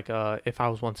if I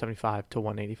was 175 to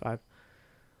 185,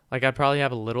 I'd probably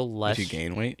have a little less. If you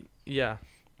gain weight. Yeah.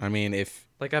 I mean, if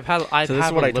I'd so, this have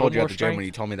is what a I told little you more at the gym when strength.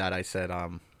 you told me that. I said,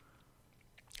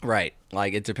 right,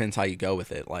 it depends how you go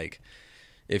with it.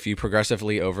 If you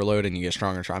progressively overload and you get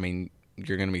stronger, I mean,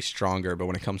 you're gonna be stronger. But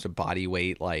when it comes to body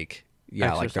weight, their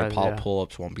Exercise, yeah.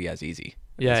 pull-ups won't be as easy.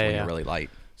 Yeah, when yeah. you're really light.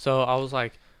 So I was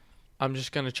I'm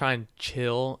just gonna try and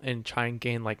chill and try and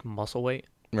gain muscle weight.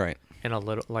 Right. and a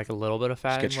little bit of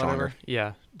fat get and whatever. stronger.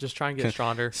 Yeah, just try and get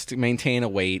stronger. Maintain a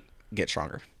weight, get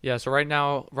stronger. Yeah, so right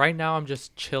now I'm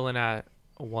just chilling at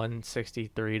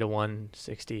 163 to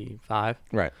 165,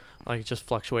 Right. like just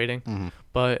fluctuating.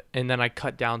 Mm-hmm. And then I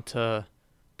cut down to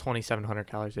 2,700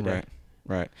 calories a day. Right.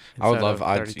 Right. I would instead love. of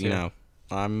I 32.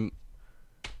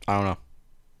 I don't know.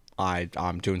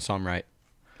 I'm doing something right.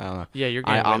 I don't know. Yeah, you're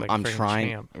getting I'm like a I'm freaking trying.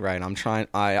 champ. Right. I'm trying.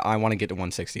 I want to get to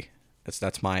 160.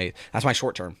 That's my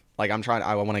short term. Like I'm trying.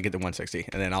 I want to get to 160,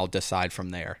 and then I'll decide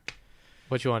from there.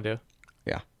 What you want to do?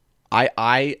 Yeah.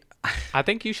 I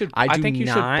think you should. I I do think you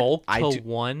should not- bulk I to do-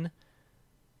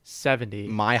 170,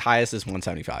 my highest is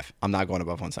 175. I'm not going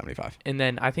above 175. and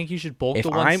then I think you should bulk If to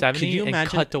could 170 you and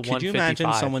imagine? cut to Could you 155.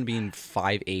 imagine someone being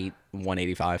 5'8",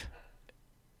 185?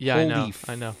 Yeah, Holy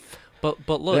I know. But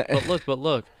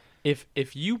look.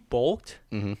 If you bulked,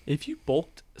 Mm-hmm.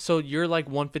 so you're like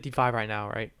 155 right now,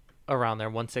 right? Around there,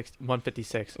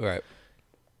 156. Right.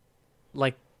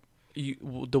 Like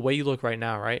the way you look right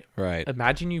now, right? Right.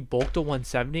 Imagine you bulk to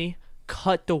 170,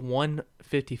 cut to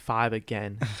 155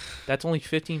 again. That's only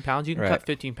 15 pounds. You can Right. cut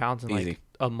 15 pounds in Easy. like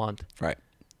a month, Right.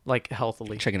 like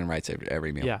healthily. Chicken and rice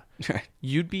every meal. Yeah. Right.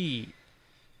 You'd be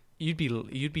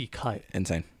cut.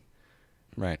 Insane.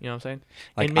 Right. You know what I'm saying?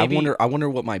 Like And maybe- I wonder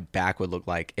what my back would look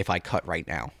like if I cut right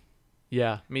now.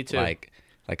 Yeah, me too.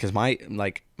 Cuz my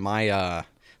my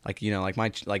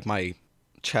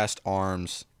chest,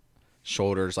 arms,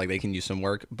 shoulders, like they can use some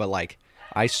work, but like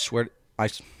I swear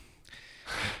to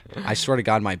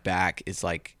God my back is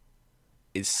like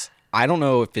I don't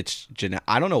know if it's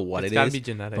I don't know what It's it gotta is. be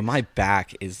genetics. But my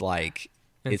back is like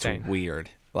Insane. it's weird.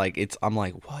 Like I'm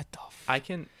like what the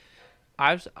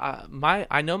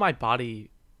I know my body,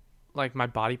 like my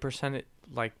body percent,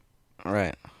 like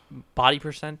Right. body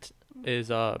percent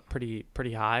is pretty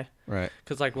high. Right.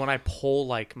 Cause like when I pull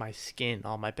like my skin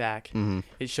on my back,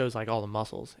 it shows like all the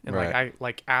muscles. And like Right. I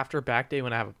like after back day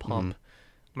when I have a pump,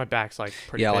 my back's like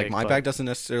pretty. Yeah, big, like my but- back doesn't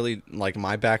necessarily like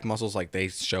my back muscles like they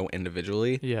show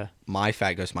individually. Yeah. My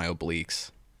fat goes to my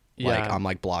obliques. Like Yeah. I'm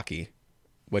like blocky,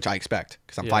 which I expect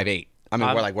because I'm Yeah. 5'8". I mean,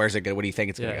 I'm- we're like, where's it go? What do you think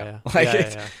it's gonna Yeah, go? yeah. Like, Yeah,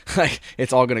 it's, yeah, like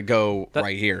it's all gonna go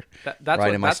right here, That's right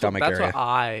what, in my that's stomach what, that's area. What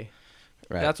I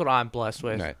Right. That's what I'm blessed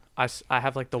with. Right. I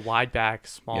have like the wide back,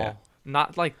 small, Yeah.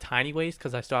 not like tiny waist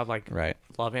because I still have like Right.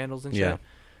 love handles and Yeah.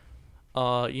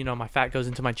 shit. You know, my fat goes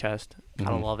into my chest. I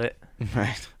don't love it.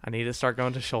 Right. I need to start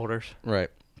going to shoulders. Right.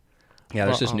 Yeah,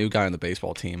 there's this Uh-uh. new guy on the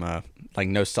baseball team. Like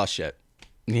no sus shit.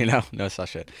 You know, no sus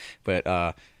shit.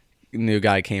 But new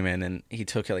guy came in and he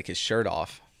took like his shirt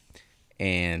off,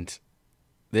 and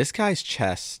this guy's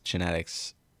chest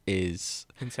genetics is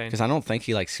Insane. because I don't think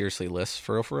he like seriously lifts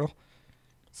for real.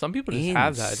 Some people just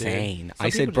have that, dude. Insane. Some I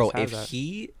said, people bro, just have if that.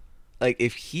 he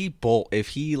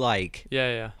like,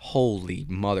 Yeah. holy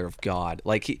mother of God,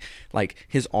 like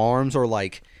his arms are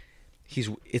like,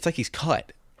 it's like he's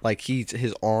cut. Like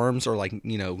his arms are like,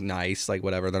 you know, nice, like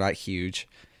whatever. They're not huge,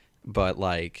 but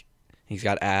like he's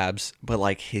got abs, but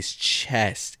like his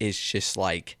chest is just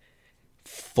like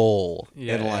full.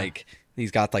 Yeah, And yeah. like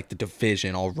he's got like the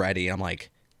division already. I'm like,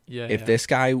 Yeah. if this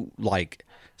guy like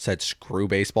said screw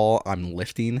baseball, I'm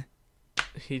lifting.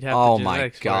 He'd have Oh the my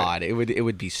genetics for it. God, it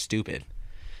would be stupid.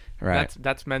 Right.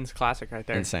 That's men's classic right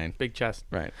there. Insane. Big chest.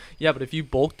 Right. Yeah, but if you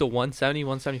bulk to 170,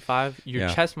 175, your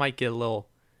Yeah. chest might get a little.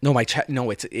 No, my chest.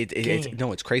 No, it's Dang.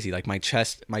 no, it's crazy. Like my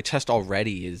chest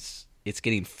already it's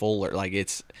getting fuller. Like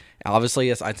it's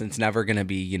obviously it's never gonna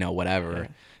be, you know, whatever. Yeah.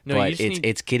 No, but you just need-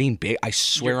 it's getting big. I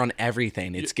swear on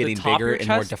everything, it's The getting top of bigger your and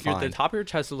more chest- defined. The top of your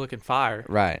chest is looking fire.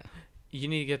 Right. You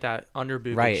need to get that under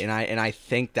boob. Right. And I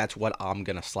think that's what I'm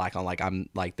gonna slack on. Like I'm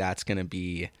like that's gonna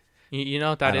be You know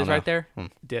what I that don't is right know. there? Hmm.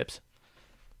 Dips.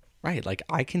 right. Like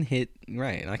I can hit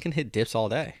right, and I can hit dips all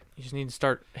day. You just need to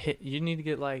start You need to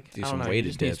get like Do I some don't know. You weighted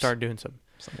just need to dips. start doing some.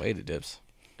 Some weighted dips.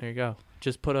 There you go.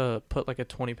 Just put like a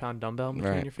 20-pound dumbbell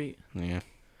between Right. your feet. Yeah.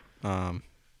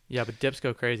 Yeah, but dips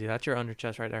go crazy. That's your under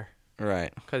chest right there.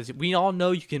 Right. Because we all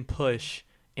know you can push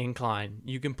incline.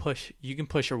 You can push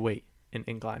your weight in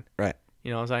incline. Right.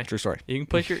 You know what I'm saying? True story. You can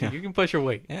push your Yeah. you can push your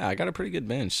weight. Yeah, I got a pretty good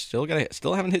bench. Still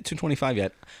haven't hit 225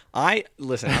 yet.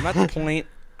 Listen, I'm at the point.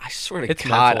 I swear to It's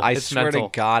God, mental. I It's swear mental.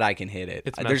 to God, I can hit it.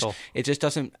 It's mental. It just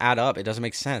doesn't add up. It doesn't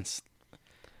make sense.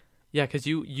 Yeah, because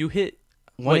you hit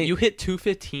When you hit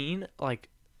 215 like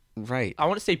Right. I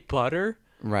want to say butter,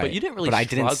 Right. but you didn't really. But I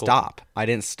didn't struggle. stop. I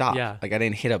didn't stop. Yeah. Like I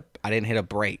didn't hit a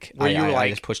break. Where you were I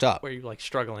like just pushed up. Where you like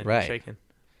struggling, Right. and shaking.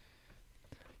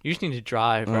 You just need to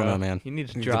drive, I bro. don't know, man. You need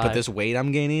to To drive. put this weight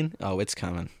I'm gaining. Oh, it's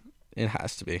coming. It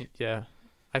has to be. Yeah,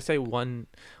 I say once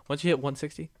you hit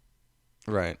 160,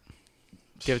 Right.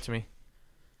 give it to me.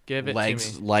 Give it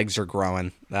legs to me. legs are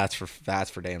growing. That's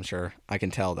for damn sure. I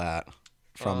can tell that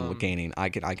from gaining. I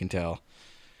can tell.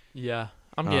 Yeah,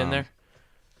 I'm getting there.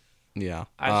 Yeah.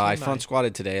 I I see front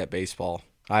squatted today at baseball.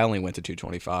 I only went to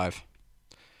 225.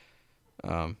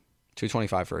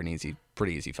 225 for an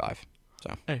pretty easy 5.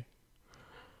 So Hey,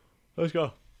 let's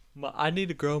go. I need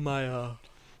to grow my.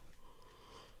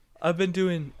 I've been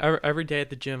doing every day at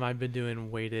the gym. I've been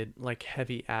doing weighted, like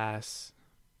heavy ass,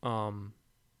 like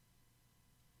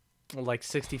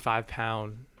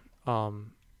 65-pound,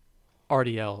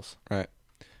 RDLs. right.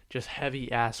 Just heavy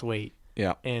ass weight.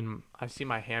 Yeah. And I see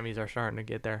my hammies are starting to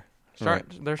get there. Right.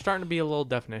 They're starting to be a little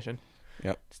definition.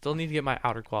 Yep. Still need to get my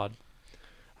outer quad.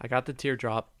 I got the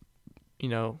teardrop. You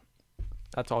know,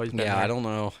 that's always been Yeah, there. I don't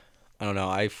know.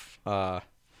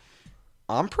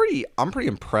 I'm pretty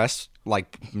impressed.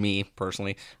 Like me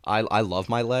personally, I love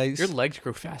my legs. Your legs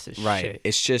grew fast as right. shit.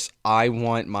 It's just I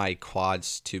want my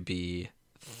quads to be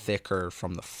thicker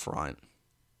from the front.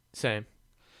 Same.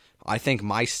 I think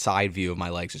my side view of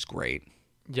my legs is great.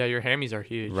 Yeah, your hammies are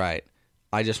huge. Right.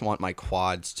 I just want my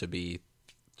quads to be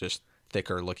just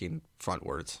thicker looking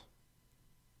frontwards.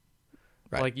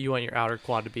 Right. Like you want your outer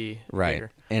quad to be Right.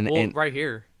 bigger. And right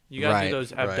here, you gotta right, do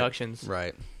those right, abductions.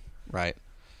 Right. Right.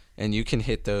 And you can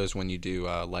hit those when you do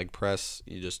leg press.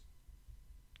 You just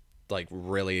like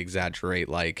really exaggerate,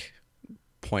 like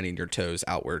pointing your toes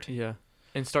outward. Yeah,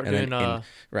 and start And doing then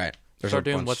right. There's start a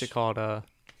doing bunch- what's it called?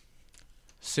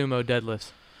 Sumo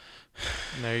deadlifts.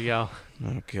 And there you go.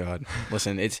 Oh God!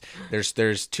 Listen,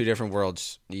 there's two different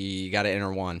worlds. You got to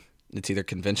enter one. It's either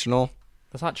conventional.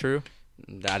 That's not true.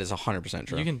 That is 100%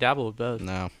 true. You can dabble with both.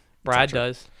 No, Brad true.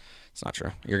 does. it's not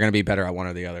true. You're gonna be better at one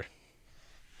or the other.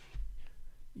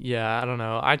 Yeah, I don't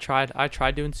know. I tried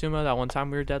doing sumo that one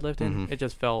time we were deadlifting. Mhm. It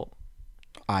just felt.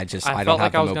 I I don't felt have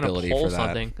like the I was gonna mobility pull for that.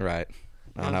 something. Right.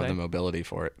 I don't know what have I'm the saying? mobility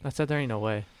for it. I said there ain't no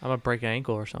way. I'm gonna break an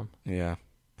ankle or something. Yeah.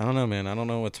 I don't know, man. I don't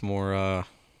know what's more. We Well,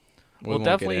 won't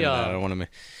definitely, Get into that. I don't want to,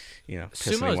 piss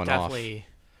Sumo is anyone off. definitely.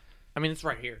 I mean, it's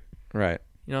right here. Right.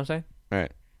 You know what I'm saying?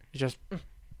 Right. It's just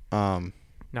Um.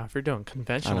 now if you're doing I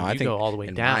conventional, don't know. I you think, go all the way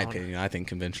in down. my opinion, I think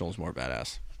conventional is more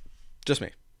badass. Just me.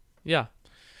 Yeah.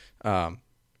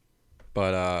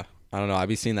 But I don't know. I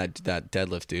be seeing that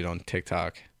deadlift dude on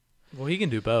TikTok. Well, he can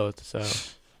do both. So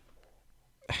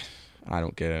I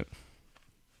don't get it.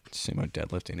 Sumo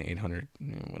deadlifting 800,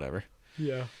 whatever.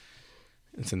 yeah.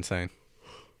 It's insane.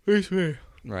 It's me.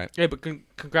 Right. Hey, but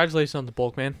congratulations on the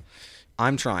bulk, man.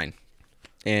 I'm trying,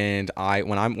 and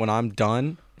when I'm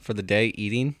done for the day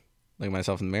eating, look at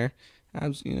myself in the mirror,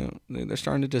 abs, they're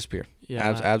starting to disappear.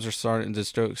 Yeah. Abs are starting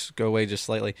to go away just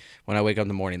slightly. When I wake up in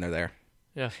the morning, they're there.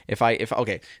 Yeah. If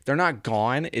okay, they're not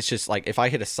gone. It's just like if I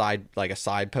hit a side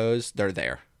pose, they're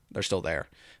there. They're still there.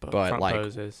 But front like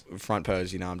poses. front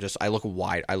pose, I look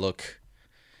wide.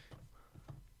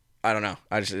 I don't know.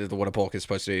 I just what a bulk is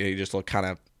supposed to be. You just look kind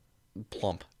of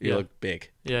plump. You Yeah. look big.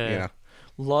 Yeah. You yeah.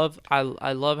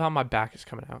 I love how my back is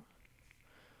coming out.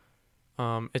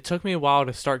 It took me a while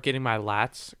to start getting my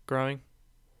lats growing.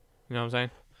 You know what I'm saying?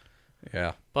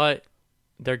 Yeah. But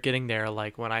they're getting there.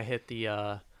 Like when I hit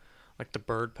the like the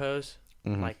bird pose,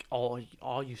 Mhm. like all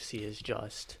you see is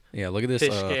just Yeah. Look at this.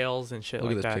 fish scales and shit Look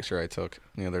like at this that. picture I took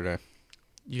the other day.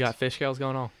 You got fish scales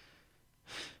going on.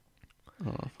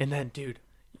 And then, dude,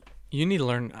 you need to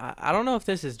learn. I don't know if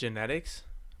this is genetics,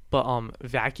 but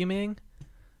vacuuming.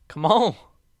 Come on.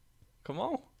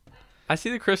 I see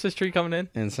the Christmas tree coming in.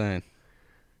 Insane.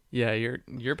 Yeah,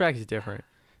 your back is different.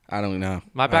 I don't know.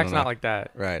 My I back's don't not know. like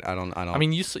that. Right. I don't. I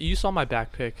mean, you saw my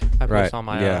back pic I Right, posted on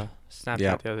my yeah. Snapchat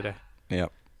Yeah. the other day.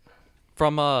 Yep.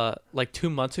 From like 2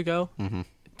 months ago, Mm-hmm.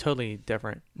 totally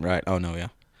different. Right. Oh no. Yeah.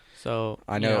 So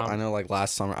I know. I know. Like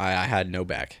last summer, I had no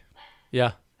back.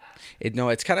 Yeah,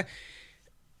 It's kind of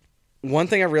one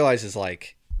thing I realized is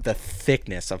like the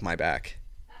thickness of my back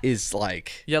is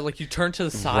like yeah. Like you turn to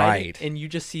the side Right. and you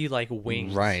just see like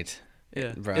wings. right.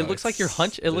 Yeah. Bro, it looks like you're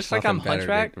hunch. It there's looks like I'm nothing better,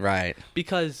 hunchback. dude. Right.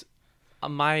 Because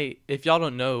if y'all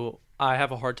don't know, I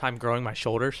have a hard time growing my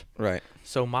shoulders. Right.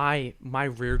 So my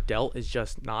rear delt is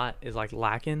like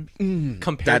lacking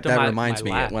compared That to my reminds my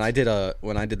me lats.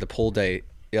 when I did the pull day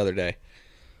the other day.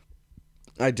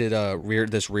 I did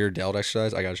this rear delt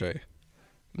exercise. I gotta show you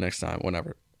next time.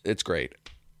 Whenever it's great.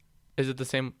 Is it the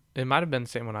same? It might have been the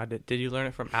same one I did. Did you learn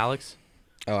it from Alex?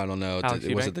 Oh, I don't know. Alex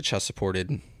Was Eubank? it the chest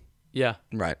supported? Yeah.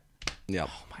 Right. Yeah.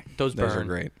 Oh my, those Those burn. are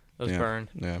great. Those yeah. burn.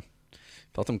 Yeah.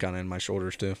 Felt them kind of in my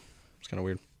shoulders too. It's kind of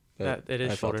weird. But It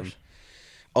is I felt shoulders. them.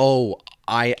 Oh,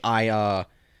 I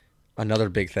another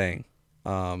big thing.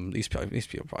 These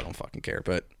people probably don't fucking care,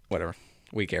 but whatever.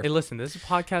 We care. Hey, listen, this is a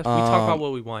podcast. We talk about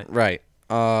what we want. Right.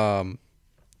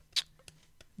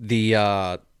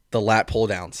 The the lat pull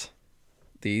downs.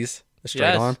 These the straight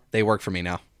Yes. arm, they work for me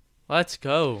now. Let's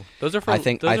go. Those are for. I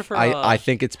think Those are for. I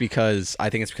think it's because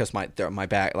my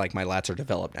back, like my lats are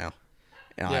developed now,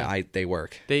 and Yeah. they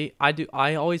work.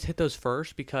 I always hit those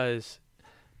first because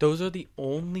those are the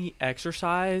only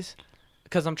exercise.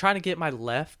 Because I'm trying to get my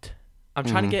left. I'm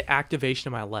trying to get activation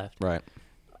in my left. Right.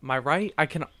 My right, I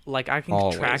can Always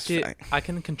contract it. right. I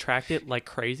can contract it like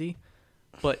crazy,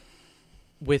 but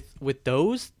with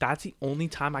those, that's the only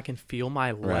time I can feel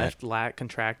my left lat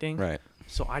contracting. Right.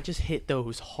 So I just hit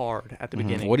those hard at the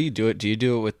beginning. What do you do it? Do you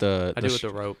do it with the? I do it with the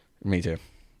rope. Me too.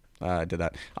 I did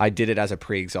that. I did it as a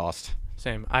pre-exhaust.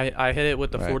 Same. I hit it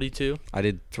with the Right. 42. I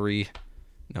did 3.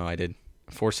 No, I did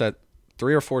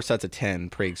 3 or 4 sets of 10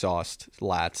 pre-exhaust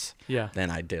lats. Yeah.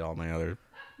 Then I did all my other.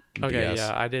 Okay. BS.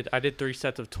 Yeah. I did 3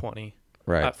 sets of 20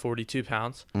 Right. at 42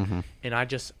 pounds, and I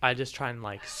just try and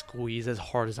like squeeze as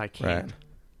hard as I can, Right.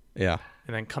 Yeah.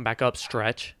 and then come back up,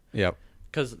 stretch, Yep.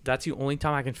 because that's the only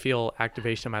time I can feel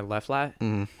activation in my left lat,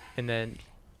 and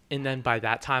then by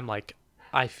that time, like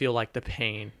I feel like the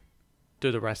pain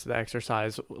through the rest of the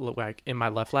exercise, like in my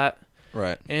left lat,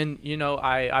 Right. and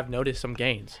I've noticed some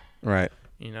gains. Right.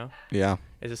 Yeah.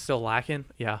 Is it still lacking?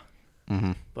 Yeah.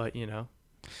 But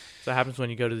so it happens when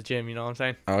you go to the gym. You know what I'm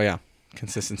saying? Oh yeah.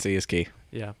 Consistency is key.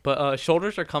 Yeah. But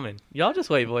shoulders are coming. Y'all just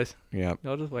wait, boys. Yep.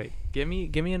 Y'all just wait. Give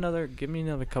me another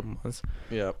couple months.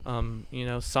 Yep.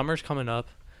 Summer's coming up.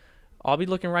 I'll be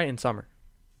looking right in summer.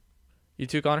 You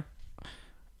too, Connor?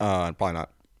 Probably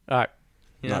not. All right.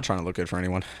 Not trying to look good for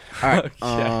anyone. All right.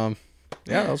 Yeah.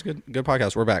 Yeah, that was good. Good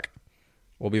podcast. We're back.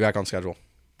 We'll be back on schedule.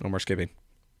 No more skipping.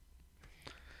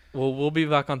 Well, we'll be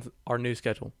back on our new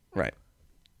schedule. Right.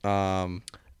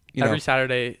 Every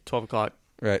Saturday, 12 o'clock.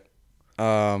 Right.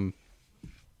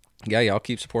 Yeah, y'all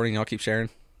keep supporting. Y'all keep sharing.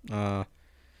 Can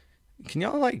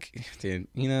y'all can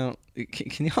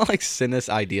y'all send us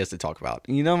ideas to talk about?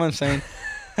 You know what I'm saying?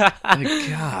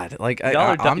 God,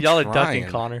 Y'all are ducking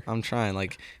Connor. I'm trying.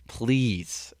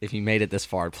 Please, if you made it this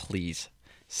far, please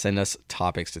send us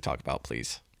topics to talk about,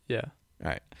 please. Yeah. All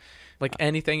right.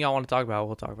 Anything y'all want to talk about,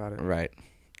 we'll talk about it. Right.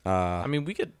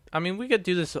 We could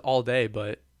do this all day,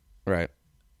 but Right.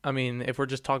 if we're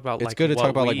just talking about It's good to talk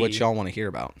about what y'all want to hear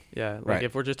about. Yeah, Right.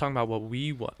 if we're just talking about what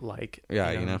we want, Yeah,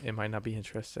 it might not be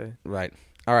interesting. Right.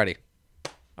 Alrighty.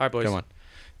 All right, boys. Come on.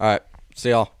 All right. See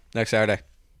y'all next Saturday.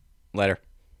 Later.